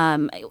checking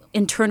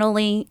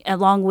internally,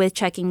 along with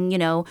checking,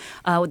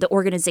 the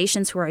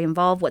organizations who are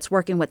involved, what's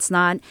working, what's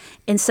not.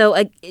 And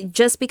so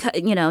just because,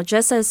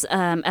 just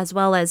as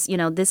well as,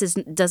 this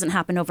doesn't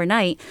happen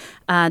overnight,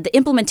 the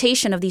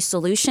implementation of these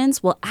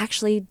solutions will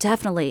actually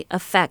definitely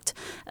affect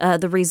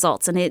the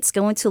results. And it's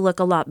going to look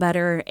a lot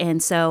better.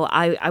 And so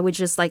I would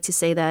just like to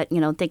say that,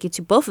 thank you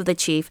to both of the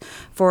chief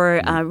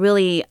for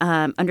really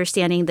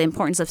understanding the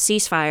importance of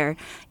ceasefire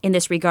in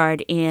this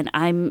regard, and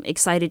I'm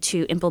excited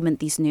to implement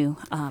these new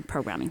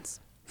programmings.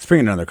 Let's bring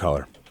in another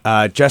caller.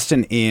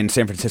 Justin in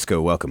San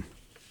Francisco, welcome.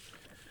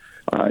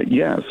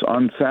 Yes,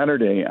 on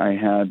Saturday I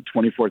had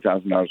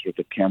 $24,000 worth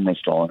of cameras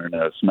stolen in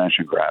a smash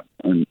and grab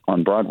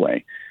on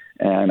Broadway,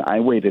 and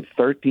I waited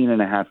 13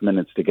 and a half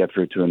minutes to get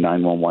through to a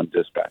 911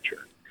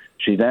 dispatcher.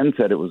 She then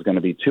said it was going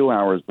to be 2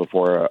 hours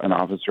before an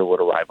officer would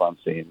arrive on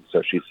scene,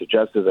 so she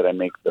suggested that I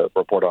make the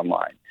report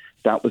online.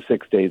 That was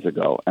 6 days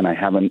ago, and I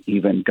haven't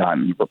even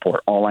gotten a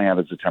report. All I have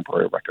is a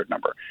temporary record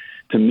number.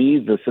 To me,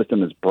 the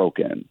system is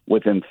broken.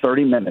 Within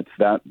 30 minutes,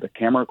 the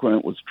camera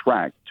equipment was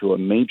tracked to a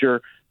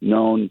major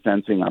known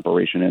fencing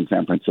operation in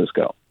San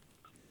Francisco.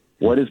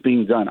 What is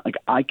being done?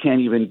 I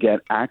can't even get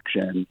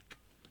action.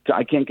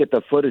 I can't get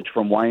the footage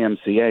from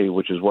YMCA,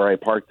 which is where I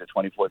parked at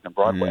 24th and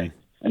Broadway,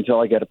 until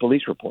I get a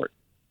police report.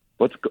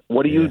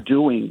 What are you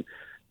doing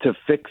to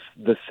fix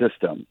the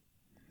system?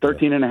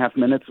 13 and a half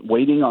minutes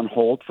waiting on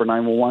hold for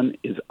 911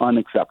 is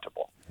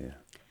unacceptable.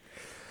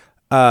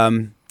 Yeah.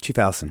 Chief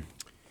Allison.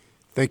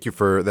 Thank you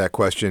for that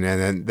question.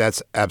 And then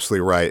that's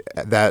absolutely right.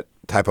 That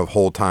type of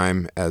hold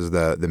time, as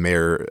the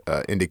mayor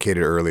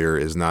indicated earlier,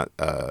 is not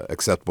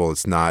acceptable.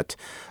 It's not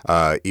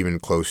even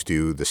close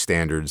to the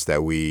standards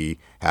that we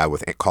have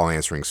with call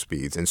answering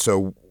speeds. And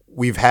so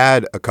we've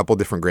had a couple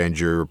different grand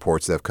jury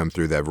reports that have come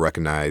through that have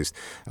recognized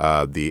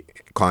the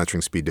call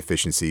answering speed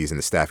deficiencies and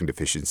the staffing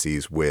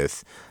deficiencies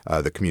with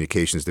the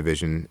communications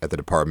division at the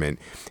department.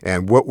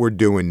 And what we're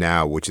doing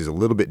now, which is a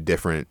little bit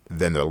different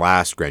than the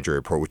last grand jury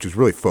report, which was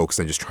really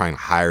focused on just trying to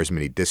hire as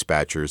many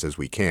dispatchers as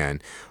we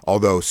can,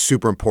 although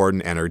super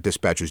important, and our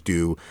dispatchers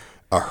do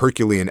a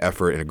Herculean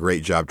effort and a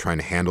great job trying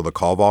to handle the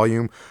call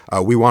volume.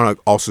 We want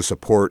to also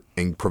support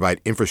and provide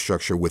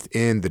infrastructure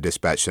within the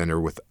dispatch center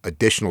with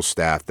additional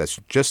staff that's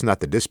just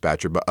not the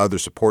dispatcher, but other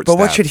support staff.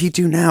 But what should he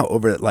do now?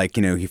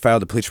 He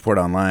filed a police report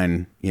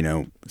online,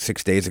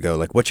 6 days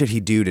ago. What should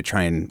he do to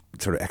try and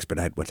sort of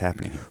expedite what's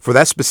happening? For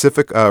that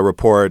specific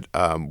report,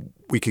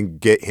 we can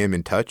get him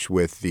in touch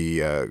with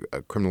the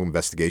Criminal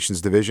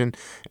Investigations Division,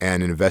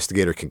 and an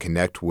investigator can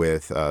connect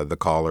with the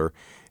caller.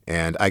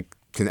 And I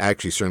can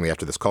actually, certainly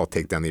after this call,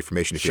 take down the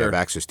information if you have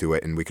access to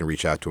it, and we can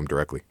reach out to him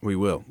directly. We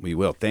will.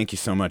 Thank you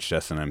so much,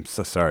 Justin. I'm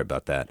so sorry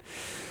about that.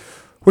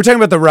 We're talking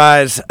about the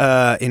rise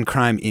in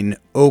crime in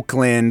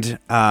Oakland.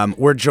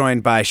 We're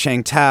joined by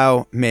Sheng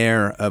Thao,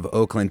 Mayor of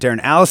Oakland, Darren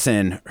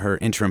Allison, her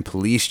interim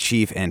police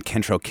chief, and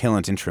Kentrell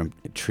Killens, interim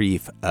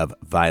chief of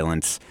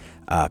violence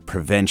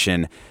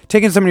prevention.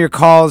 Taking some of your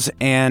calls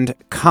and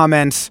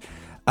comments.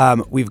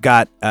 We've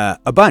got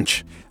a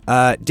bunch.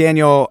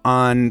 Daniel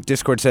on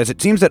Discord says,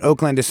 it seems that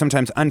Oakland is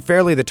sometimes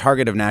unfairly the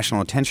target of national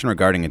attention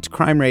regarding its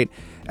crime rate.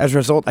 As a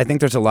result, I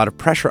think there's a lot of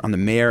pressure on the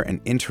mayor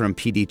and interim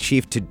PD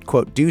chief to,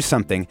 quote, do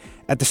something.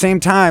 At the same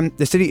time,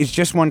 the city is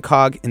just one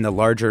cog in the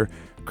larger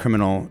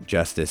criminal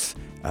justice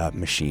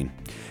machine.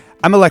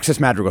 I'm Alexis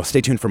Madrigal. Stay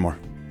tuned for more.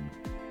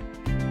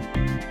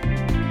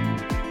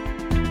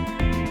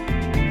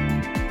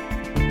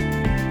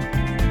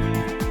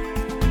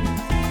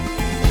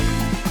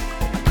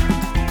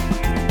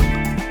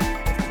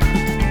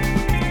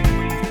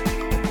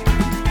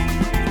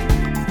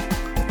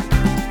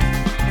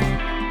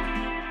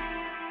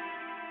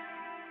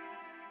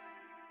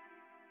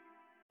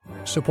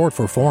 Support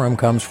for Forum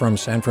comes from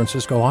San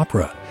Francisco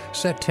Opera.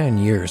 Set 10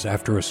 years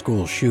after a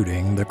school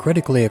shooting, the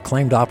critically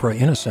acclaimed opera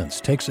Innocence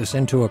takes us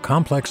into a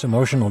complex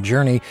emotional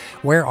journey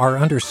where our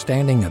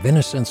understanding of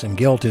innocence and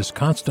guilt is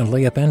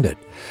constantly upended.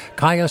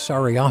 Kaya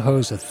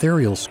Sariaho's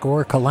ethereal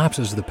score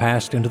collapses the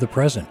past into the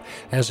present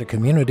as a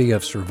community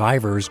of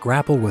survivors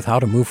grapple with how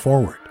to move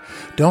forward.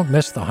 Don't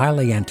miss the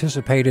highly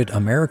anticipated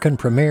American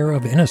premiere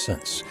of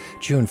Innocence,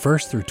 June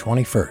 1st through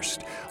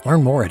 21st.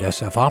 Learn more at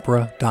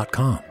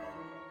sfopera.com.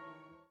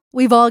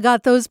 We've all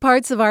got those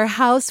parts of our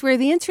house where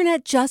the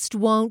internet just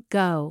won't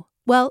go.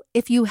 Well,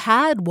 if you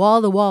had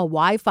wall-to-wall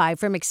Wi-Fi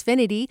from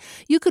Xfinity,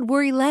 you could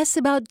worry less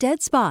about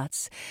dead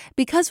spots.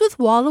 Because with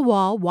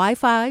wall-to-wall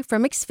Wi-Fi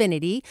from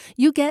Xfinity,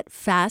 you get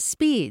fast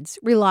speeds,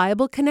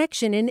 reliable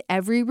connection in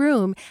every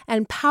room,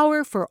 and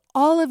power for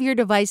all of your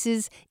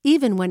devices,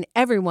 even when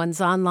everyone's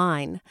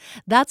online.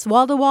 That's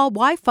wall-to-wall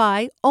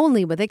Wi-Fi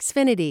only with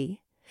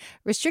Xfinity.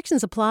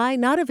 Restrictions apply,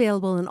 not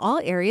available in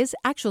all areas.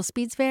 Actual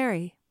speeds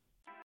vary.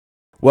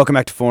 Welcome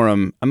back to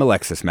Forum. I'm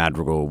Alexis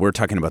Madrigal. We're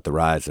talking about the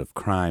rise of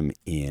crime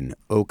in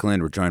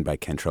Oakland. We're joined by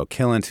Kentrell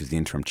Killens, who's the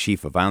Interim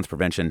Chief of Violence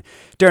Prevention,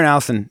 Darren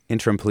Allison,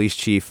 Interim Police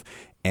Chief,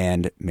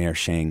 and Mayor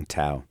Sheng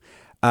Thao.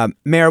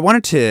 Mayor, I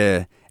wanted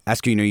to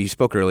ask you, you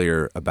spoke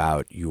earlier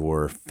about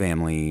your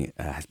family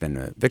has been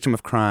a victim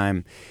of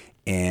crime,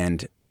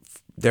 and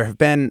there have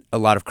been a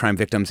lot of crime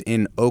victims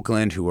in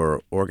Oakland who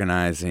are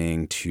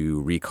organizing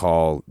to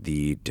recall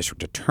the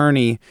district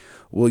attorney.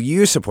 Will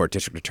you support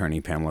District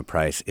Attorney Pamela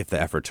Price if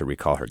the effort to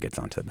recall her gets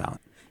onto the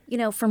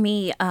ballot? For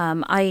me,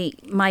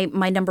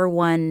 my number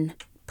one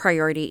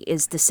priority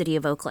is the City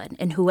of Oakland.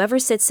 And whoever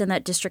sits in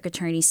that district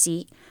attorney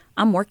seat,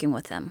 I'm working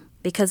with them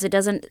because it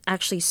doesn't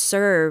actually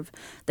serve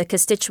the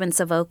constituents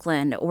of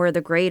Oakland or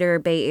the greater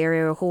Bay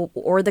Area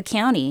or the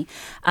county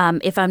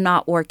if I'm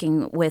not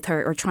working with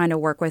her or trying to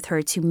work with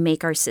her to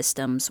make our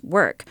systems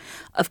work.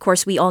 Of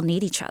course, we all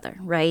need each other,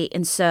 right?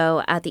 And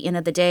so at the end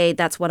of the day,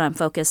 that's what I'm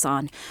focused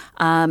on.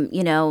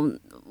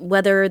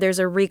 Whether there's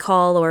a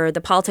recall or the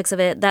politics of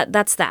it,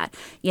 that's that.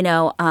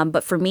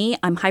 But for me,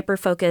 I'm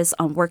hyper-focused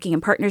on working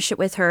in partnership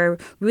with her,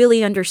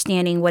 really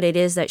understanding what it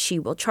is that she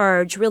will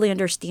charge, really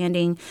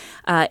understanding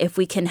if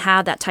we can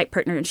have that type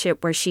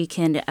partnership where she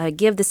can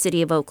give the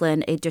City of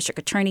Oakland a district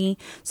attorney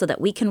so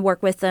that we can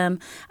work with them.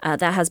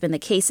 That has been the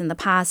case in the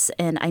past,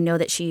 and I know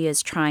that she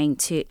is trying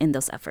to end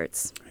those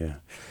efforts. Yeah.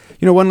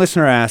 One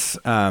listener asks,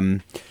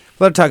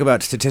 a lot of talk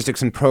about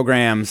statistics and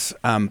programs,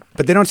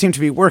 but they don't seem to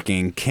be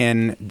working.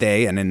 Can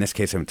they, and in this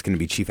case it's going to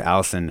be Chief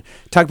Allison,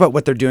 talk about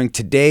what they're doing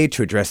today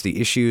to address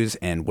the issues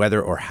and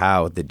whether or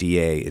how the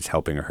DA is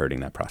helping or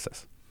hurting that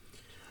process?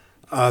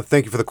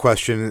 Thank you for the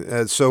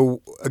question.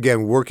 So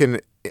again,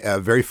 working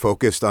very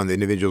focused on the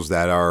individuals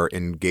that are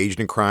engaged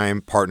in crime,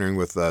 partnering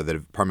with the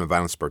Department of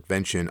Violence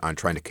Prevention on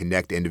trying to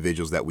connect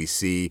individuals that we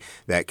see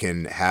that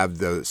can have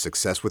the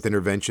success with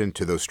intervention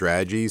to those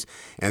strategies.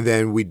 And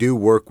then we do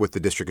work with the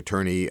district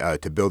attorney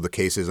to build the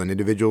cases on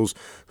individuals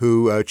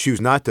who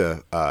choose not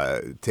to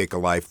take a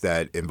life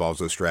that involves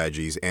those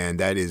strategies. And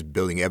that is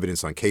building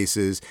evidence on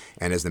cases.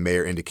 And as the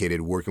mayor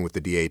indicated, working with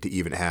the DA to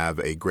even have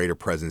a greater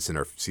presence in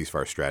our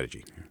ceasefire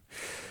strategy.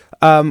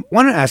 Want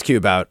to ask you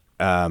about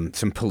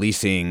some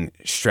policing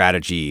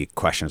strategy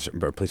questions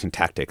or policing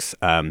tactics.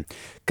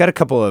 Got a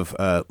couple of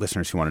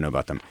listeners who want to know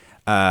about them.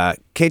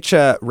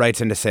 Keisha writes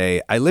in to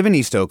say, I live in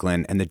East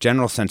Oakland and the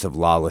general sense of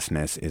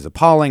lawlessness is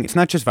appalling. It's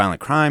not just violent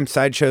crime,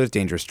 sideshows,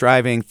 dangerous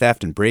driving,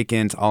 theft, and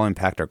break-ins all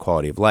impact our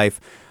quality of life.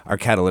 Our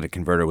catalytic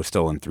converter was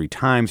stolen 3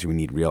 times. We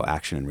need real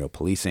action and real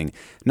policing.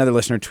 Another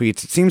listener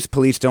tweets, it seems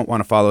police don't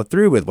want to follow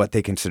through with what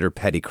they consider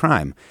petty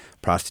crime.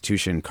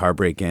 Prostitution, car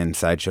break-in,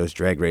 sideshows,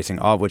 drag racing,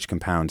 all of which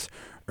compounds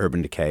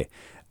urban decay.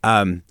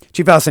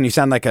 Chief Allison, you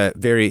sound like a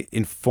very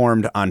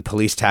informed on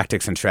police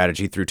tactics and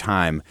strategy through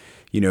time.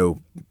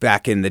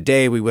 Back in the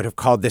day, we would have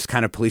called this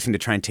kind of policing to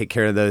try and take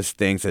care of those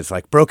things as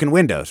like broken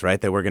windows, right?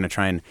 That we're going to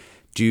try and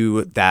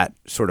do that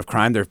sort of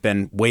crime. There have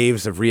been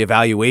waves of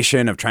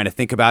reevaluation of trying to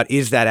think about,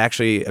 is that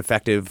actually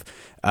effective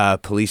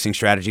policing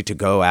strategy to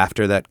go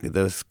after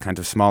those kinds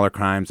of smaller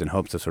crimes in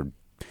hopes of sort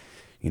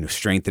of,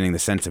 strengthening the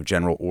sense of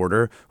general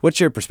order? What's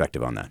your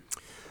perspective on that?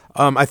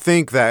 I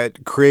think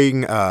that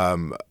creating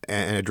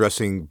and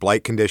addressing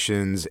blight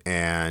conditions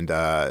and,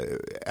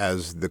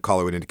 as the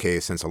caller would indicate,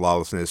 a sense of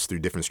lawlessness through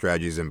different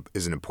strategies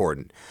is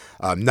important.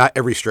 Not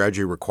every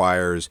strategy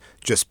requires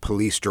just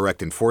police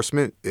direct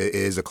enforcement. It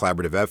is a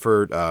collaborative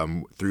effort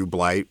through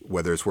blight,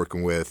 whether it's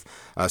working with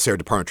Sarah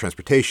Department of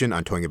Transportation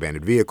on towing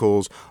abandoned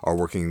vehicles or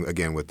working,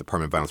 again, with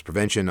Department of Violence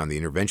Prevention on the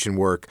intervention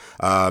work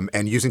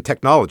and using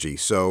technology.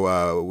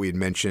 So we had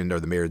mentioned, or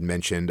the mayor had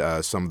mentioned,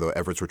 some of the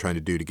efforts we're trying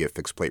to do to get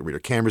fixed plate reader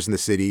cameras in the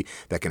city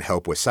that can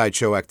help with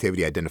sideshow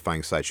activity,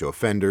 identifying sideshow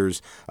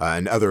offenders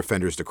and other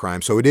offenders to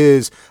crime. So it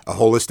is a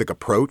holistic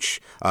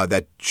approach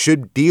that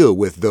should deal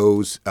with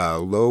those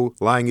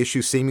low-lying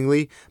issues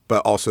seemingly,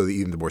 but also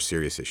even the more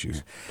serious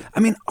issues. I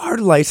mean, are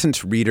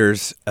licensed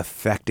readers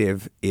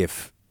effective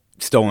if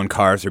stolen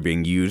cars are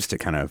being used to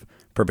kind of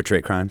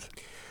perpetrate crimes?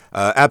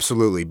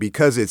 Absolutely,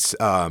 because it's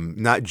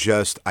not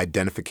just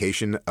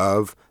identification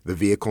of the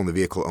vehicle and the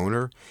vehicle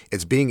owner.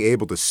 It's being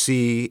able to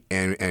see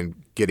and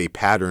get a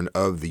pattern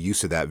of the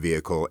use of that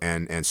vehicle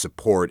and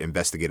support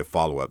investigative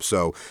follow-up.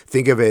 So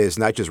think of it as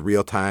not just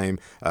real-time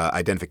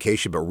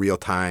identification, but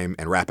real-time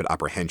and rapid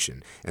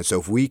apprehension. And so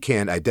if we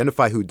can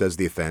identify who does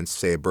the offense,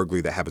 say a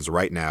burglary that happens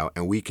right now,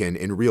 and we can,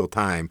 in real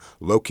time,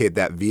 locate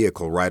that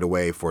vehicle right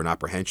away for an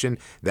apprehension,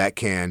 that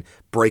can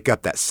break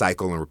up that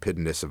cycle and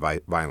repeatedness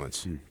of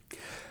violence.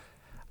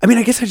 I mean,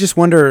 I guess I just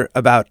wonder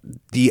about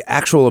the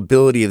actual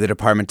ability of the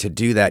department to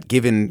do that,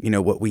 given,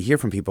 what we hear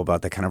from people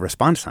about the kind of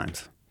response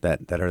times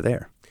that are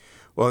there.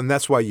 Well, and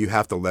that's why you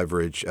have to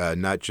leverage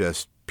not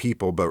just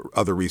people, but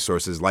other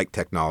resources like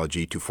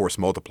technology to force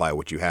multiply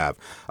what you have.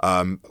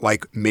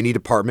 Like many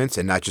departments,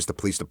 and not just the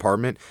police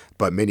department,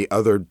 but many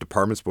other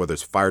departments, whether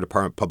it's fire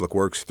department, public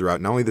works,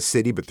 throughout not only the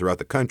city, but throughout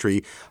the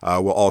country,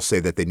 will all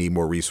say that they need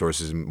more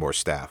resources and more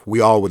staff.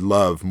 We all would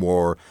love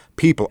more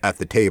people at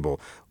the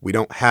table. We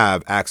don't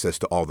have access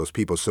to all those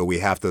people, so we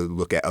have to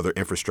look at other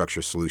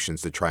infrastructure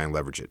solutions to try and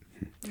leverage it.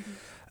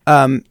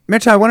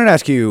 Mitch, I wanted to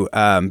ask you,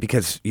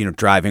 because,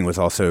 driving was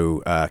also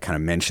kind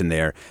of mentioned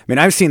there. I mean,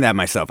 I've seen that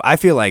myself. I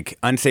feel like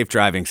unsafe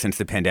driving since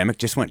the pandemic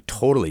just went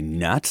totally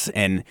nuts.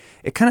 And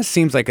it kind of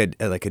seems like a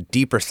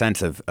deeper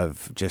sense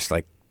of just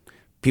like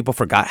people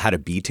forgot how to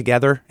be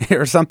together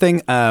or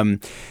something.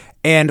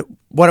 And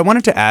what I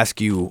wanted to ask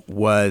you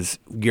was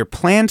your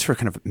plans for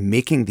kind of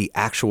making the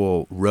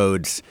actual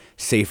roads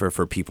safer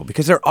for people,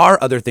 because there are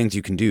other things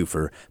you can do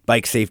for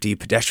bike safety,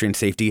 pedestrian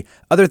safety,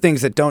 other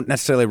things that don't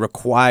necessarily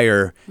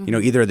require,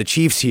 either of the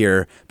chiefs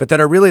here, but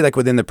that are really like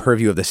within the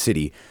purview of the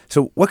city.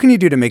 So what can you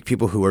do to make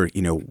people who are,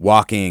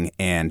 walking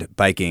and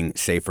biking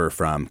safer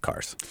from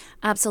cars?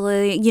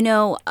 Absolutely.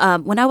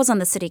 When I was on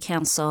the city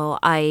council,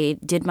 I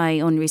did my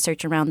own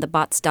research around the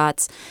bots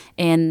dots,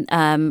 and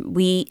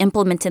we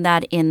implemented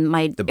that in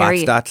my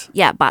area. Dots?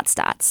 Yeah, bots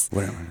dots.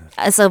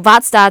 So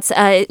bots dots,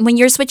 when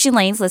you're switching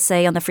lanes, let's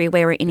say on the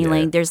freeway or any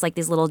lane, there's like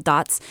these little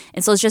dots.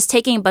 And so it's just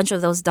taking a bunch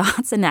of those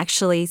dots and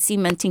actually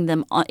cementing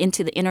them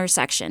into the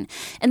intersection.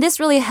 And this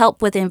really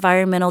helped with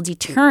environmental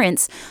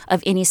deterrence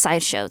of any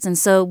sideshows. And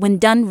so when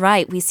done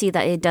right, we see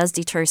that it does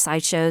deter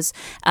sideshows.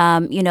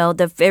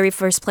 The very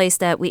first place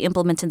that we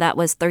implemented that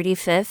was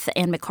 35th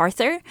and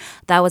MacArthur.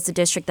 That was the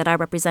district that I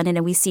represented,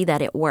 and we see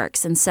that it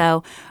works. And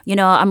so,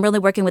 I'm really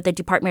working with the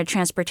Department of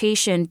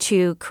Transportation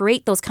to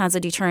create those kinds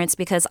of deterrents,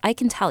 because I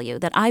can tell you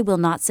that I will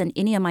not send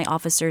any of my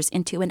officers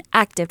into an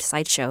active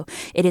sideshow.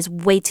 It is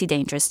way too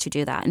dangerous to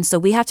do that. And so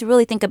we have to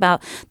really think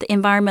about the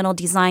environmental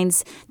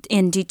designs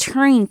in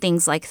deterring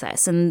things like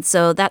this. And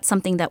so that's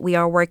something that we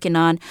are working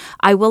on.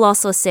 I will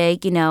also say,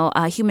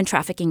 human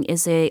trafficking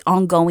is an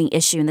ongoing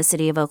issue in the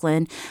city of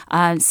Oakland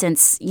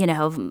since,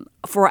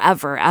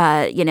 forever.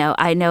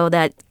 I know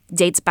that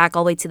dates back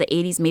all the way to the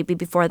 80s, maybe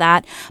before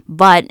that.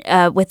 But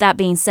with that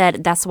being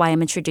said, that's why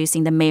I'm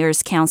introducing the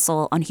Mayor's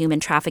Council on Human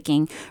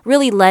Trafficking,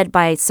 really led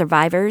by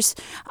survivors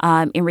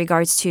in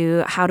regards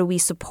to how do we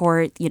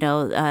support,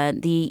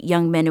 the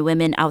young men and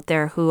women out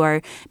there who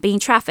are being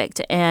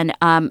trafficked, and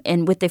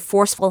with the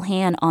forceful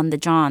hand on the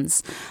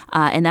Johns.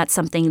 And that's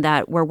something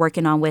that we're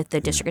working on with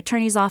the district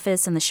attorney's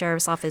office and the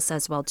sheriff's office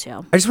as well,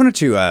 too. I just wanted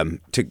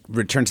to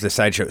return to the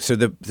sideshow. So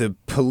the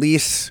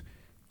police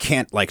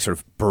can't sort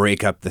of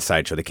break up the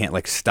sideshow. They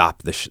can't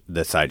stop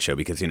the sideshow,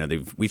 because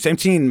we've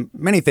seen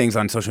many things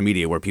on social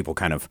media where people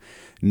kind of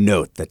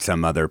note that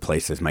some other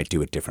places might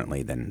do it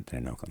differently than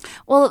Oakland.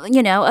 Well,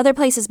 other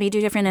places may do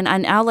different,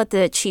 and I'll let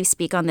the chief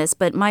speak on this,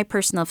 but my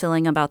personal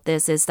feeling about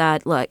this is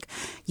that, look,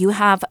 you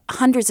have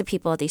hundreds of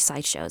people at these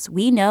sideshows.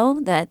 We know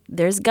that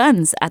there's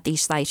guns at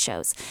these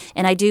sideshows,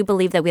 and I do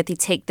believe that we have to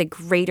take the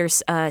greater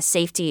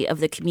safety of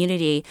the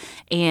community,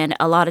 and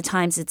a lot of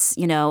times it's,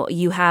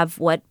 you have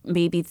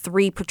maybe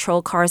 3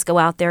 patrol cars go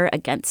out there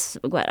against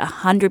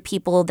 100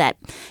 people that,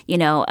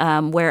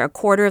 where a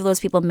quarter of those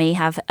people may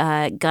have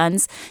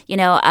guns.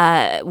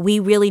 We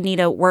really need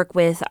to work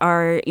with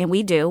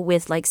we do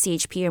with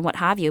CHP and what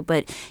have you.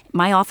 But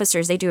my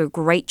officers, they do a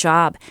great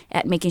job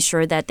at making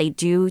sure that they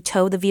do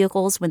tow the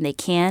vehicles when they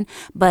can.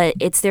 But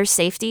it's their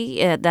safety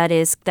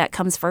that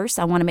comes first.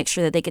 I want to make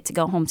sure that they get to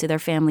go home to their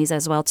families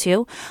as well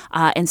too.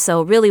 And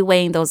so really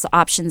weighing those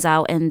options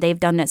out, and they've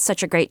done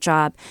such a great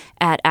job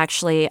at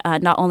actually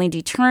not only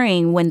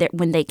deterring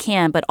when they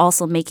can, but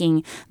also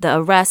making the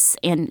arrests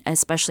and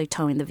especially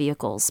towing the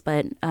vehicles.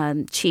 But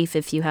Chief,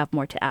 if you have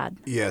more to add.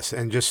 Yes,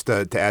 and just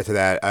to add to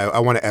that, I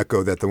want to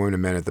echo that the women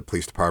and men at the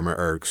police department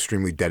are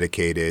extremely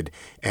dedicated,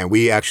 and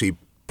we actually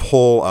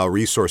pull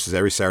resources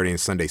every Saturday and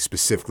Sunday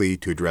specifically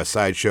to address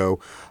sideshow.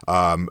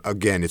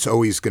 Again, it's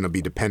always going to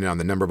be dependent on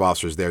the number of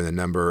officers there and the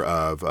number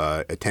of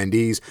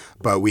attendees,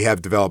 but we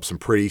have developed some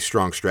pretty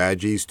strong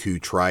strategies to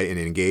try and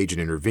engage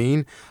and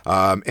intervene.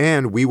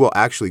 And we will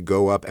actually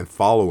go up and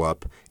follow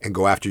up and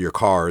go after your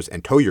cars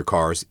and tow your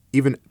cars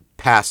even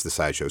past the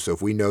sideshow. So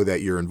if we know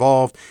that you're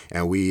involved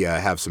and we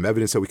have some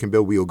evidence that we can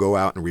build, we will go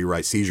out and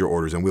rewrite seizure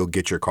orders, and we'll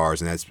get your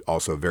cars, and that's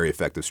also a very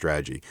effective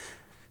strategy.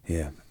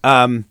 Yeah.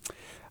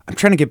 I'm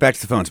trying to get back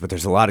to the phones, but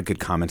there's a lot of good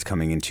comments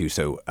coming in too.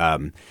 So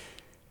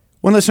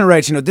one listener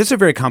writes, this is a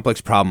very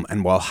complex problem,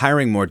 and while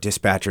hiring more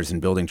dispatchers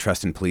and building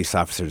trust in police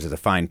officers is a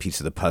fine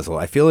piece of the puzzle,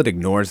 I feel it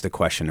ignores the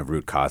question of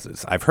root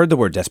causes. I've heard the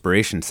word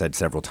desperation said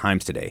several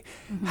times today.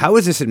 Mm-hmm. How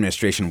is this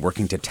administration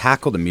working to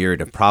tackle the myriad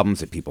of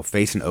problems that people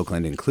face in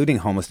Oakland, including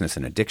homelessness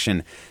and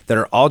addiction, that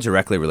are all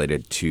directly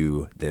related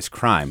to this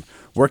crime?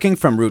 Working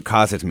from root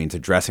causes means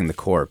addressing the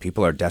core.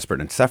 People are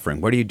desperate and suffering.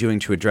 What are you doing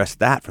to address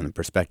that from the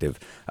perspective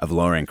of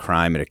lowering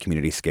crime at a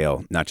community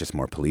scale, not just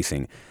more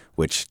policing,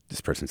 which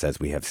this person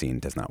says we have seen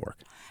does not work?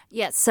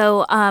 Yeah,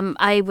 so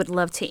I would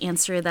love to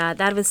answer that.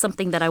 That was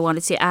something that I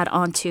wanted to add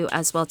on to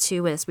as well,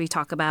 too, as we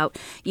talk about,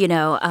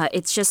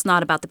 it's just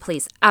not about the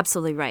police.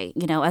 Absolutely right.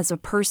 As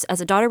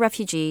a daughter of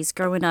refugees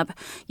growing up,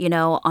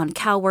 on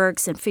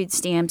CalWorks and food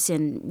stamps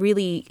and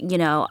really,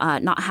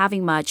 not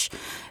having much,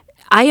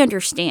 I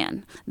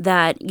understand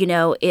that,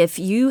 if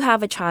you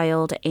have a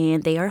child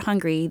and they are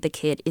hungry, the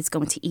kid is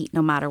going to eat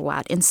no matter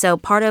what. And so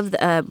part of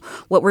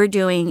what we're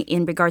doing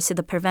in regards to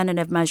the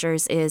preventative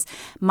measures is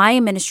my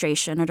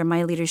administration, under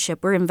my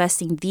leadership, we're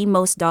investing the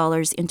most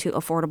dollars into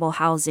affordable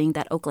housing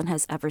that Oakland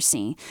has ever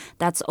seen.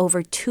 That's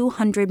over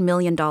 $200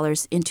 million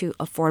into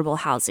affordable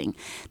housing.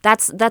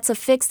 That's a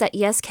fix that,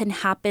 yes, can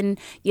happen,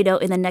 in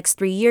the next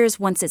 3 years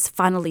once it's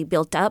finally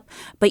built up.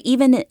 But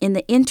even in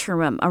the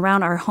interim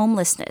around our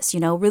homelessness,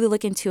 really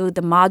look into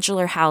the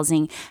modular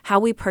housing, how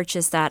we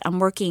purchase that.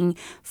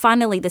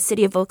 Finally, the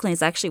City of Oakland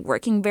is actually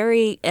working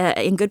very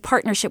in good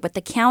partnership with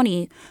the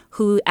county,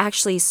 who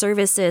actually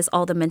services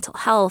all the mental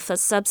health,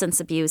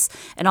 substance abuse,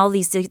 and all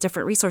these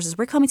different resources.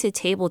 We're coming to the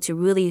table to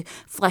really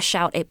flesh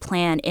out a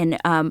plan, and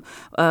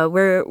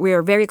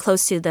we're very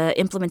close to the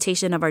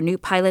implementation of our new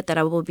pilot that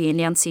I will be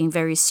announcing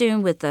very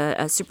soon with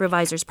the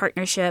supervisors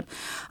partnership.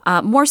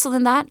 More so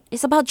than that,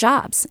 it's about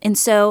jobs. And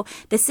so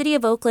the City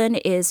of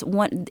Oakland is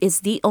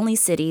the only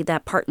city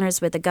that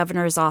partners with the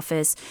governor's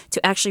office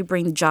to actually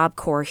bring Job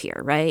Corps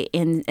here, right?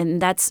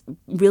 And that's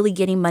really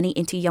getting money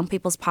into young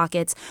people's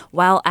pockets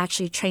while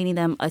actually training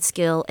them a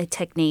skill, a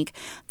technique.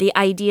 The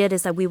idea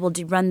is that we will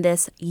run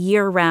this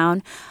year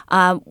round.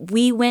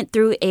 We went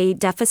through a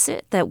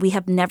deficit that we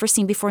have never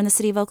seen before in the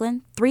City of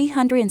Oakland,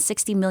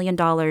 $360 million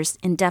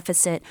in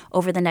deficit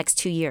over the next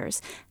 2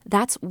 years.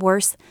 That's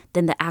worse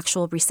than the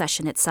actual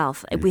recession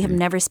itself. Mm-hmm. We have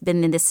never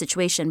been in this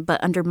situation,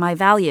 but under my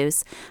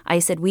values, I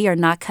said we are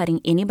not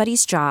cutting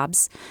anybody's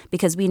jobs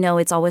because we know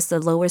it's always the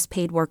lowest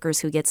paid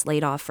workers who gets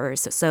laid off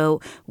first. So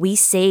we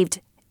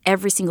saved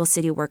every single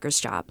city worker's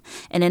job.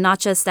 And then not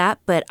just that,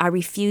 but I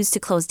refuse to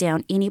close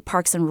down any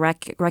parks and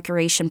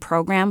recreation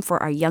program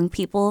for our young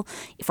people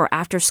for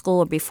after school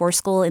or before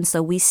school. And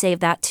so we save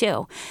that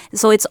too.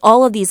 So it's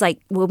all of these, like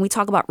when we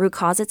talk about root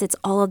causes, it's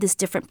all of this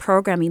different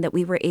programming that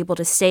we were able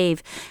to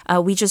save.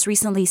 We just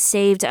recently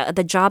saved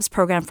the jobs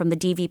program from the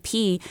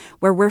DVP,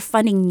 where we're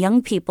funding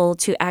young people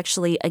to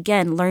actually,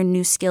 again, learn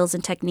new skills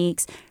and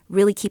techniques,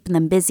 really keeping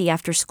them busy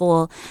after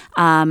school,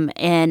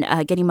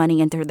 and getting money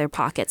into their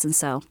pockets. And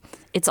so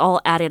it's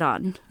all added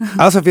on.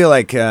 I also feel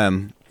like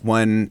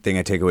one thing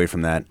I take away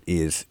from that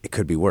is it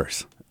could be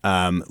worse.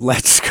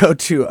 Let's go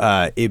to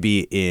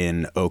Ibby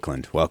in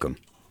Oakland. Welcome.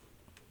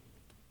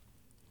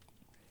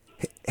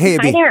 Hey,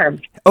 Ibby. Hi there.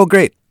 Oh,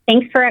 great.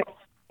 Thanks for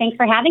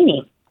having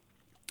me.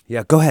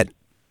 Yeah, go ahead.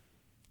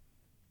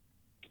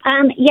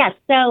 Yes,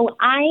 so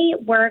I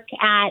work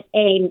at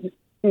a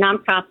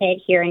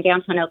nonprofit here in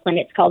downtown Oakland.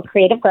 It's called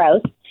Creative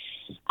Growth.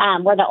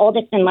 We're the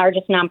oldest and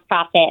largest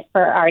nonprofit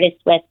for artists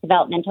with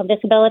developmental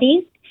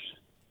disabilities.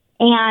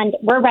 And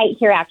we're right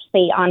here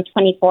actually on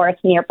 24th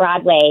near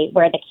Broadway,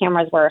 where the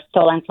cameras were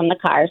stolen from the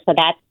car. So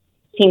that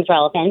seems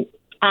relevant.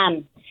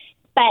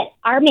 But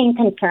our main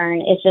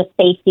concern is just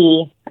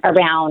safety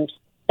around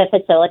the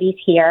facilities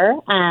here.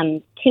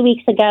 2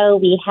 weeks ago,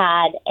 we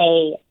had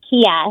a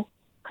Kia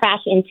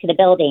crash into the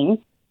building.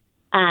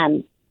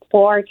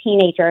 4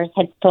 teenagers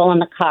had stolen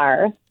the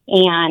car,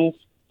 and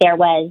there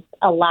was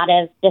a lot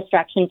of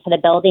destruction to the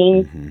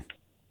building.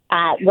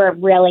 Mm-hmm. We're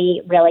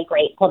really, really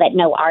grateful that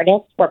no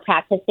artists were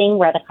practicing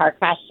where the car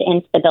crashed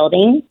into the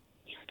building.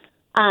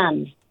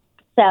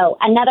 So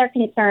another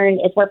concern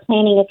is we're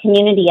planning a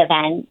community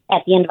event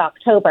at the end of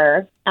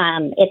October.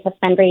 It's a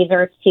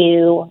fundraiser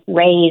to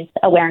raise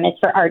awareness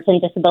for arts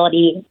and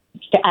disability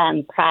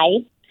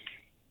pride.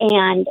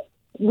 And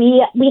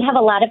we have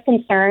a lot of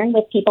concern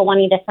with people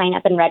wanting to sign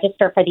up and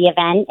register for the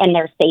event and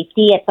their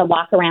safety. It's a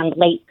walk around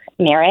Lake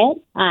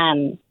Merritt,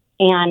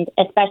 and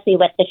especially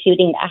with the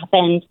shooting that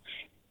happened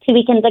 2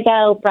 weekends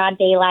ago, broad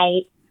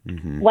daylight.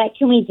 Mm-hmm. What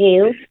can we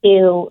do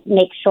to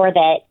make sure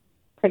that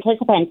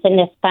participants in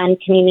this fun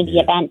community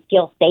event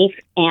feel safe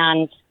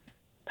and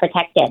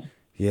protected?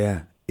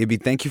 Yeah.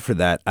 Ibby, thank you for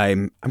that.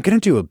 I'm going to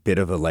do a bit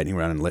of a lightning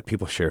round and let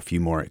people share a few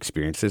more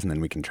experiences, and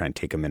then we can try and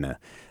take them in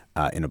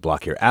a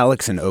block here.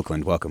 Alex in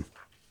Oakland, welcome.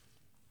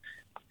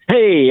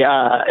 Hey,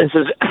 this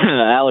is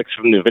Alex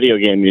from the Video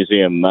Game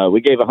Museum.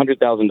 We gave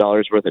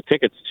 $100,000 worth of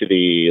tickets to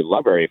the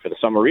library for the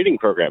summer reading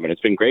program, and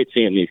it's been great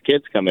seeing these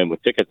kids come in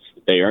with tickets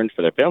that they earned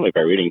for their family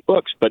by reading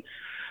books. But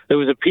There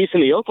was a piece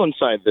in the Oakland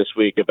side this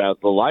week about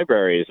the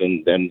libraries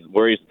and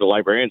worries that the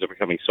librarians are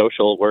becoming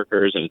social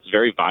workers, and it's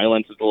very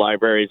violent at the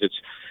libraries. It's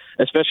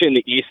especially in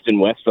the east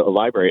and west of the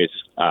libraries.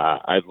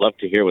 I'd love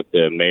to hear what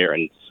the mayor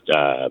and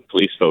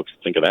police folks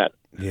think of that.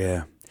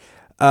 Yeah.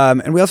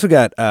 And we also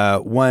got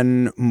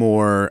one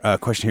more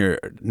question here.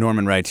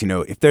 Norman writes,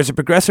 if there's a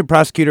progressive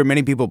prosecutor,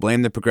 many people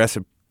blame the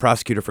progressive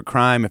prosecutor for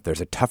crime. If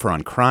there's a tougher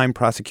on crime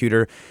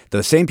prosecutor,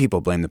 those same people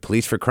blame the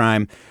police for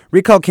crime.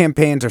 Recall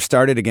campaigns are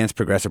started against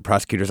progressive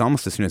prosecutors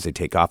almost as soon as they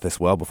take office,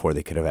 well before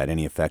they could have had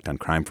any effect on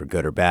crime for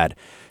good or bad.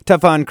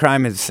 Tough on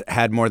crime has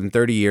had more than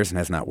 30 years and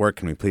has not worked.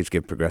 Can we please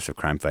give progressive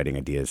crime fighting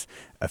ideas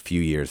a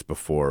few years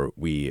before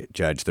we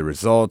judge the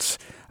results?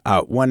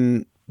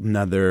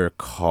 Another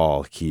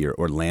call here.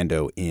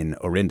 Orlando in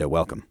Orinda.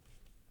 Welcome.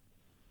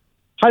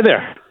 Hi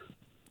there.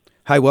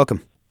 Hi,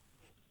 welcome.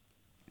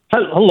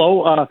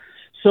 Hello.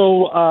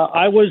 So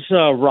I was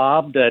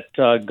robbed at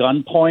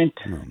gunpoint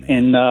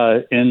in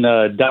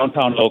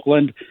downtown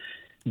Oakland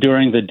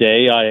during the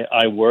day.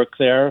 I work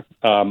there.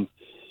 When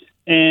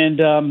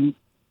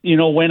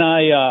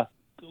I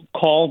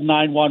called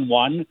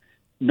 911,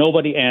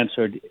 nobody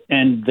answered.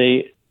 And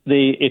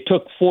it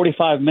took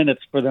 45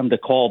 minutes for them to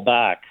call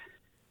back.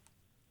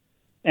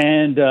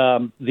 And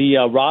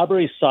the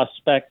robbery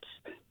suspects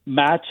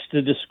matched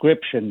the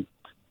description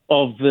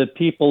of the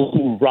people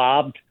who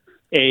robbed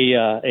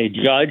a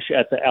judge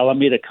at the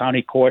Alameda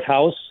County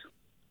Courthouse.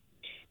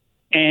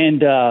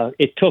 And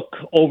it took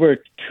over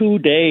 2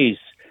 days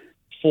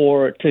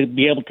to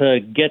be able to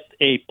get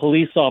a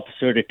police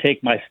officer to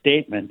take my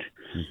statement.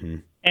 Mm-hmm.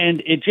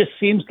 And it just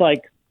seems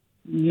like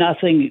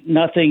nothing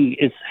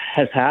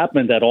has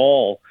happened at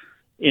all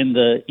in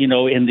the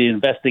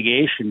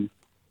investigation.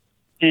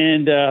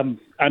 And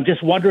I'm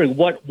just wondering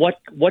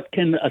what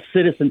can a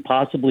citizen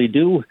possibly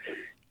do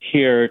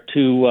here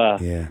to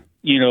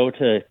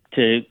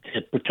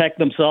protect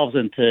themselves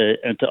and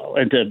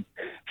to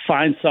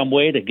find some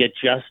way to get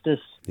justice.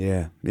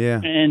 Yeah.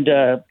 And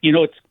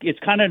it's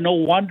kind of no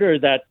wonder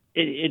that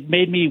it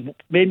made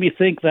me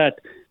think that,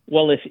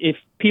 well, if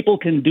people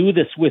can do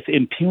this with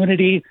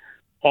impunity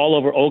all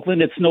over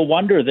Oakland, it's no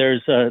wonder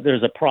there's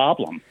a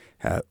problem.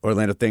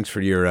 Orlando, thanks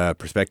for your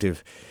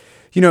perspective.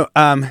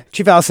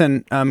 Chief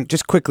Allison,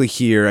 just quickly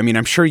here, I mean,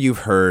 I'm sure you've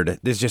heard,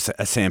 this is just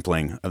a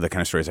sampling of the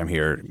kind of stories I'm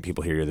hearing.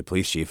 People hear you're the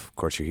police chief. Of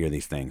course, you hear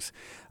these things.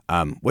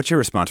 What's your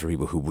response for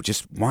people who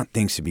just want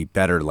things to be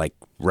better, like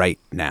right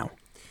now?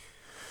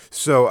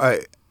 So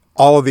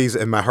all of these,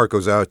 and my heart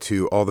goes out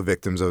to all the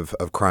victims of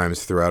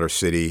crimes throughout our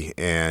city.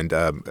 And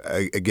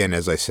again,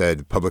 as I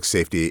said, public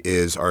safety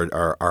is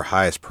our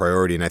highest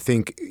priority. And I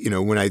think,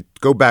 when I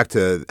go back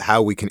to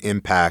how we can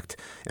impact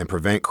and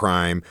prevent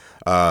crime,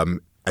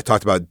 I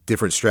talked about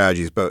different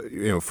strategies, but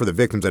for the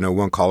victims, I know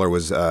one caller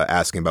was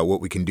asking about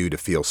what we can do to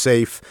feel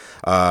safe.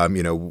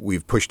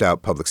 We've pushed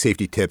out public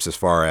safety tips as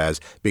far as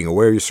being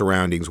aware of your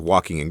surroundings,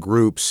 walking in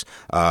groups,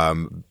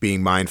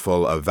 being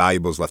mindful of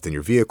valuables left in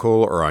your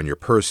vehicle or on your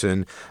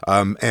person.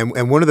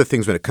 And one of the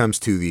things when it comes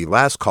to the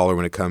last caller,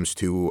 when it comes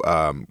to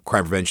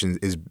crime prevention,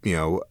 is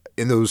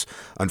in those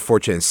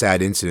unfortunate and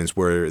sad incidents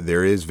where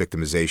there is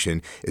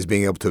victimization, is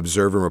being able to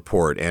observe and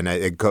report. And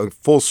I go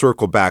full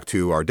circle back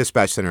to our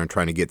dispatch center and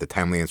trying to get the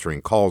timely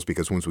answering calls,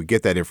 because once we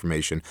get that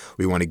information,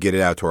 we want to get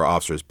it out to our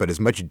officers, but as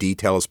much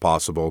detail as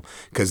possible,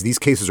 because these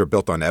cases are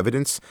built on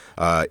evidence,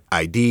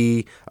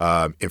 ID,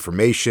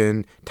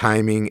 information,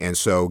 timing, and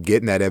so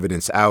getting that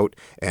evidence out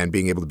and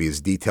being able to be as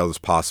detailed as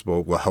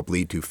possible will help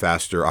lead to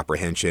faster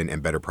apprehension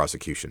and better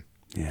prosecution.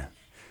 Yeah.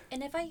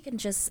 And if I can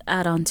just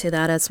add on to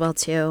that as well,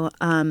 too,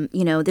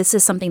 this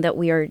is something that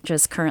we are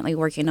just currently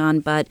working on,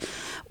 but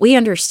we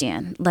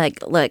understand, like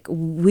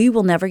we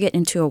will never get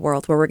into a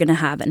world where we're going to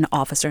have an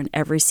officer in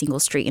every single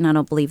street, and I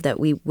don't believe that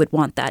we would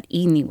want that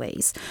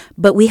anyways.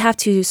 But we have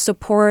to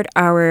support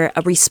our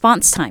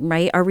response time,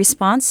 right? Our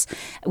response,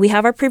 we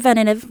have our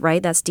preventative,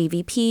 right? That's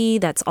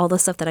DVP, that's all the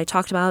stuff that I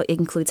talked about. It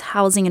includes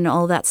housing and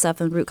all that stuff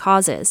and root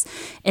causes.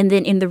 And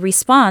then in the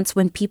response,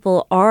 when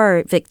people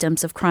are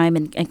victims of crime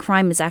and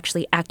crime is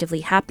actually actively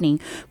happening,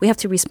 we have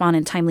to respond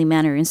in a timely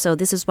manner. And so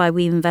this is why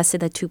we invested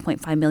that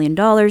 $2.5 million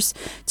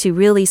to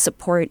really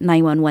support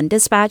 911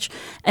 dispatch.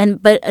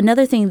 But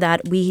another thing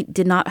that we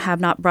have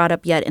not brought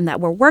up yet and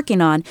that we're working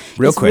on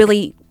is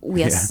really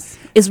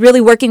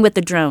working with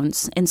the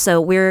drones. And so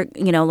we're,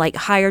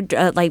 hired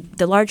like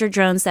the larger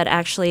drones that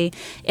actually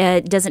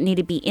doesn't need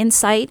to be in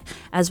sight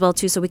as well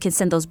too, so we can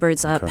send those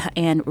birds up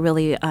and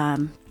really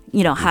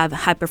have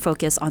hyper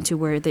focus onto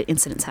where the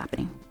incident's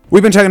happening.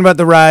 We've been talking about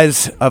the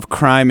rise of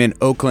crime in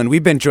Oakland.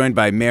 We've been joined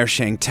by Mayor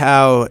Sheng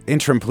Thao,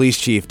 Interim Police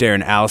Chief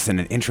Darren Allison,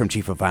 and Interim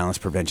Chief of Violence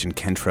Prevention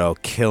Kentrell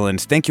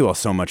Killens. Thank you all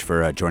so much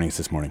for joining us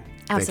this morning.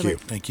 Absolutely.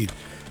 Thank you.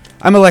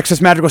 I'm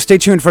Alexis Madrigal. Stay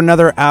tuned for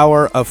another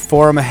hour of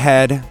Forum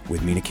Ahead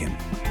with Mina Kim.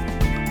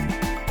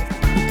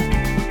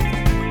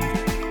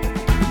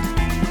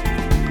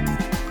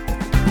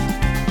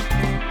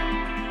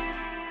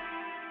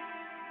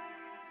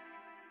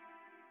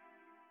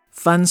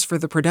 Funds for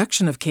the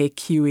production of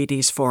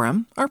KQED's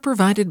Forum are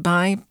provided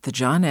by the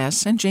John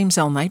S. and James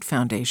L. Knight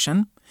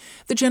Foundation,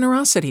 the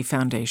Generosity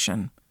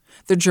Foundation,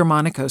 the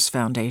Germanicos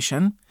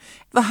Foundation,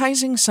 the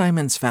Heising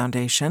Simons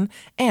Foundation,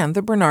 and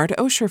the Bernard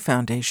Osher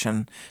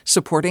Foundation,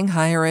 supporting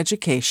higher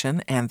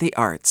education and the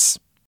arts.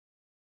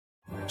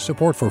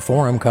 Support for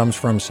Forum comes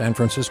from San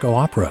Francisco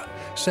Opera.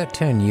 Set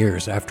 10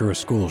 years after a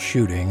school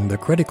shooting, the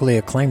critically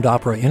acclaimed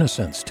opera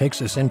Innocence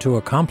takes us into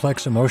a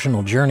complex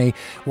emotional journey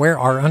where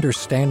our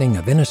understanding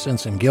of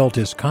innocence and guilt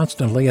is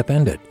constantly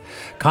upended.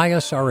 Kaya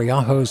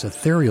Sariaho's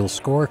ethereal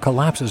score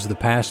collapses the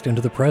past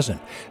into the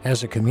present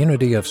as a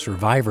community of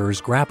survivors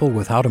grapple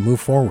with how to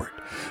move forward.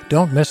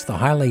 Don't miss the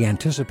highly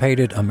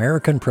anticipated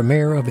American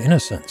premiere of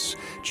Innocence,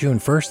 June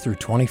 1st through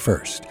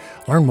 21st.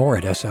 Learn more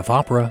at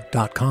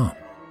sfopera.com.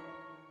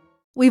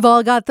 We've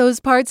all got those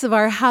parts of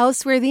our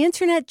house where the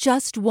internet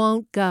just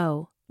won't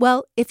go.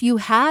 Well, if you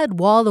had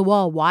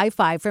wall-to-wall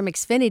Wi-Fi from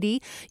Xfinity,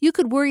 you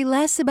could worry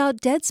less about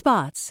dead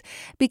spots.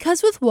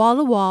 Because with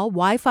wall-to-wall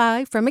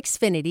Wi-Fi from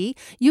Xfinity,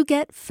 you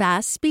get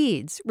fast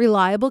speeds,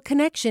 reliable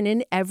connection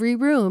in every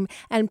room,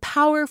 and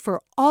power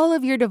for all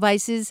of your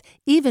devices,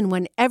 even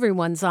when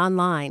everyone's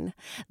online.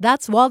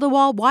 That's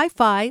wall-to-wall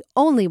Wi-Fi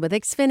only with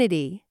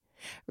Xfinity.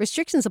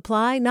 Restrictions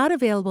apply, not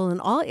available in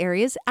all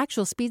areas.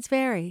 Actual speeds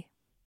vary.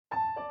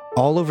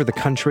 All over the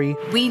country,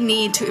 we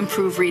need to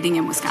improve reading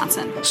in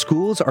Wisconsin.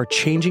 Schools are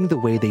changing the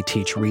way they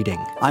teach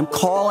reading. I'm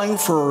calling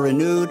for a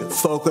renewed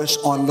focus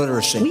on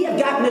literacy. We have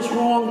gotten this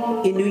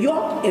wrong in New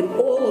York and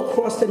all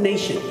across the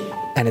nation.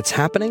 And it's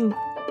happening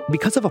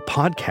because of a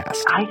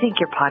podcast. I think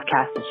your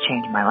podcast has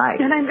changed my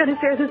life. And I'm going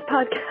to share this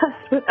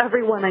podcast with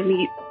everyone I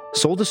meet.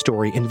 Sold a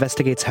Story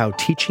investigates how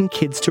teaching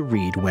kids to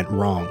read went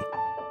wrong.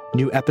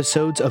 New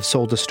episodes of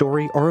Sold a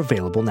Story are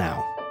available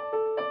now.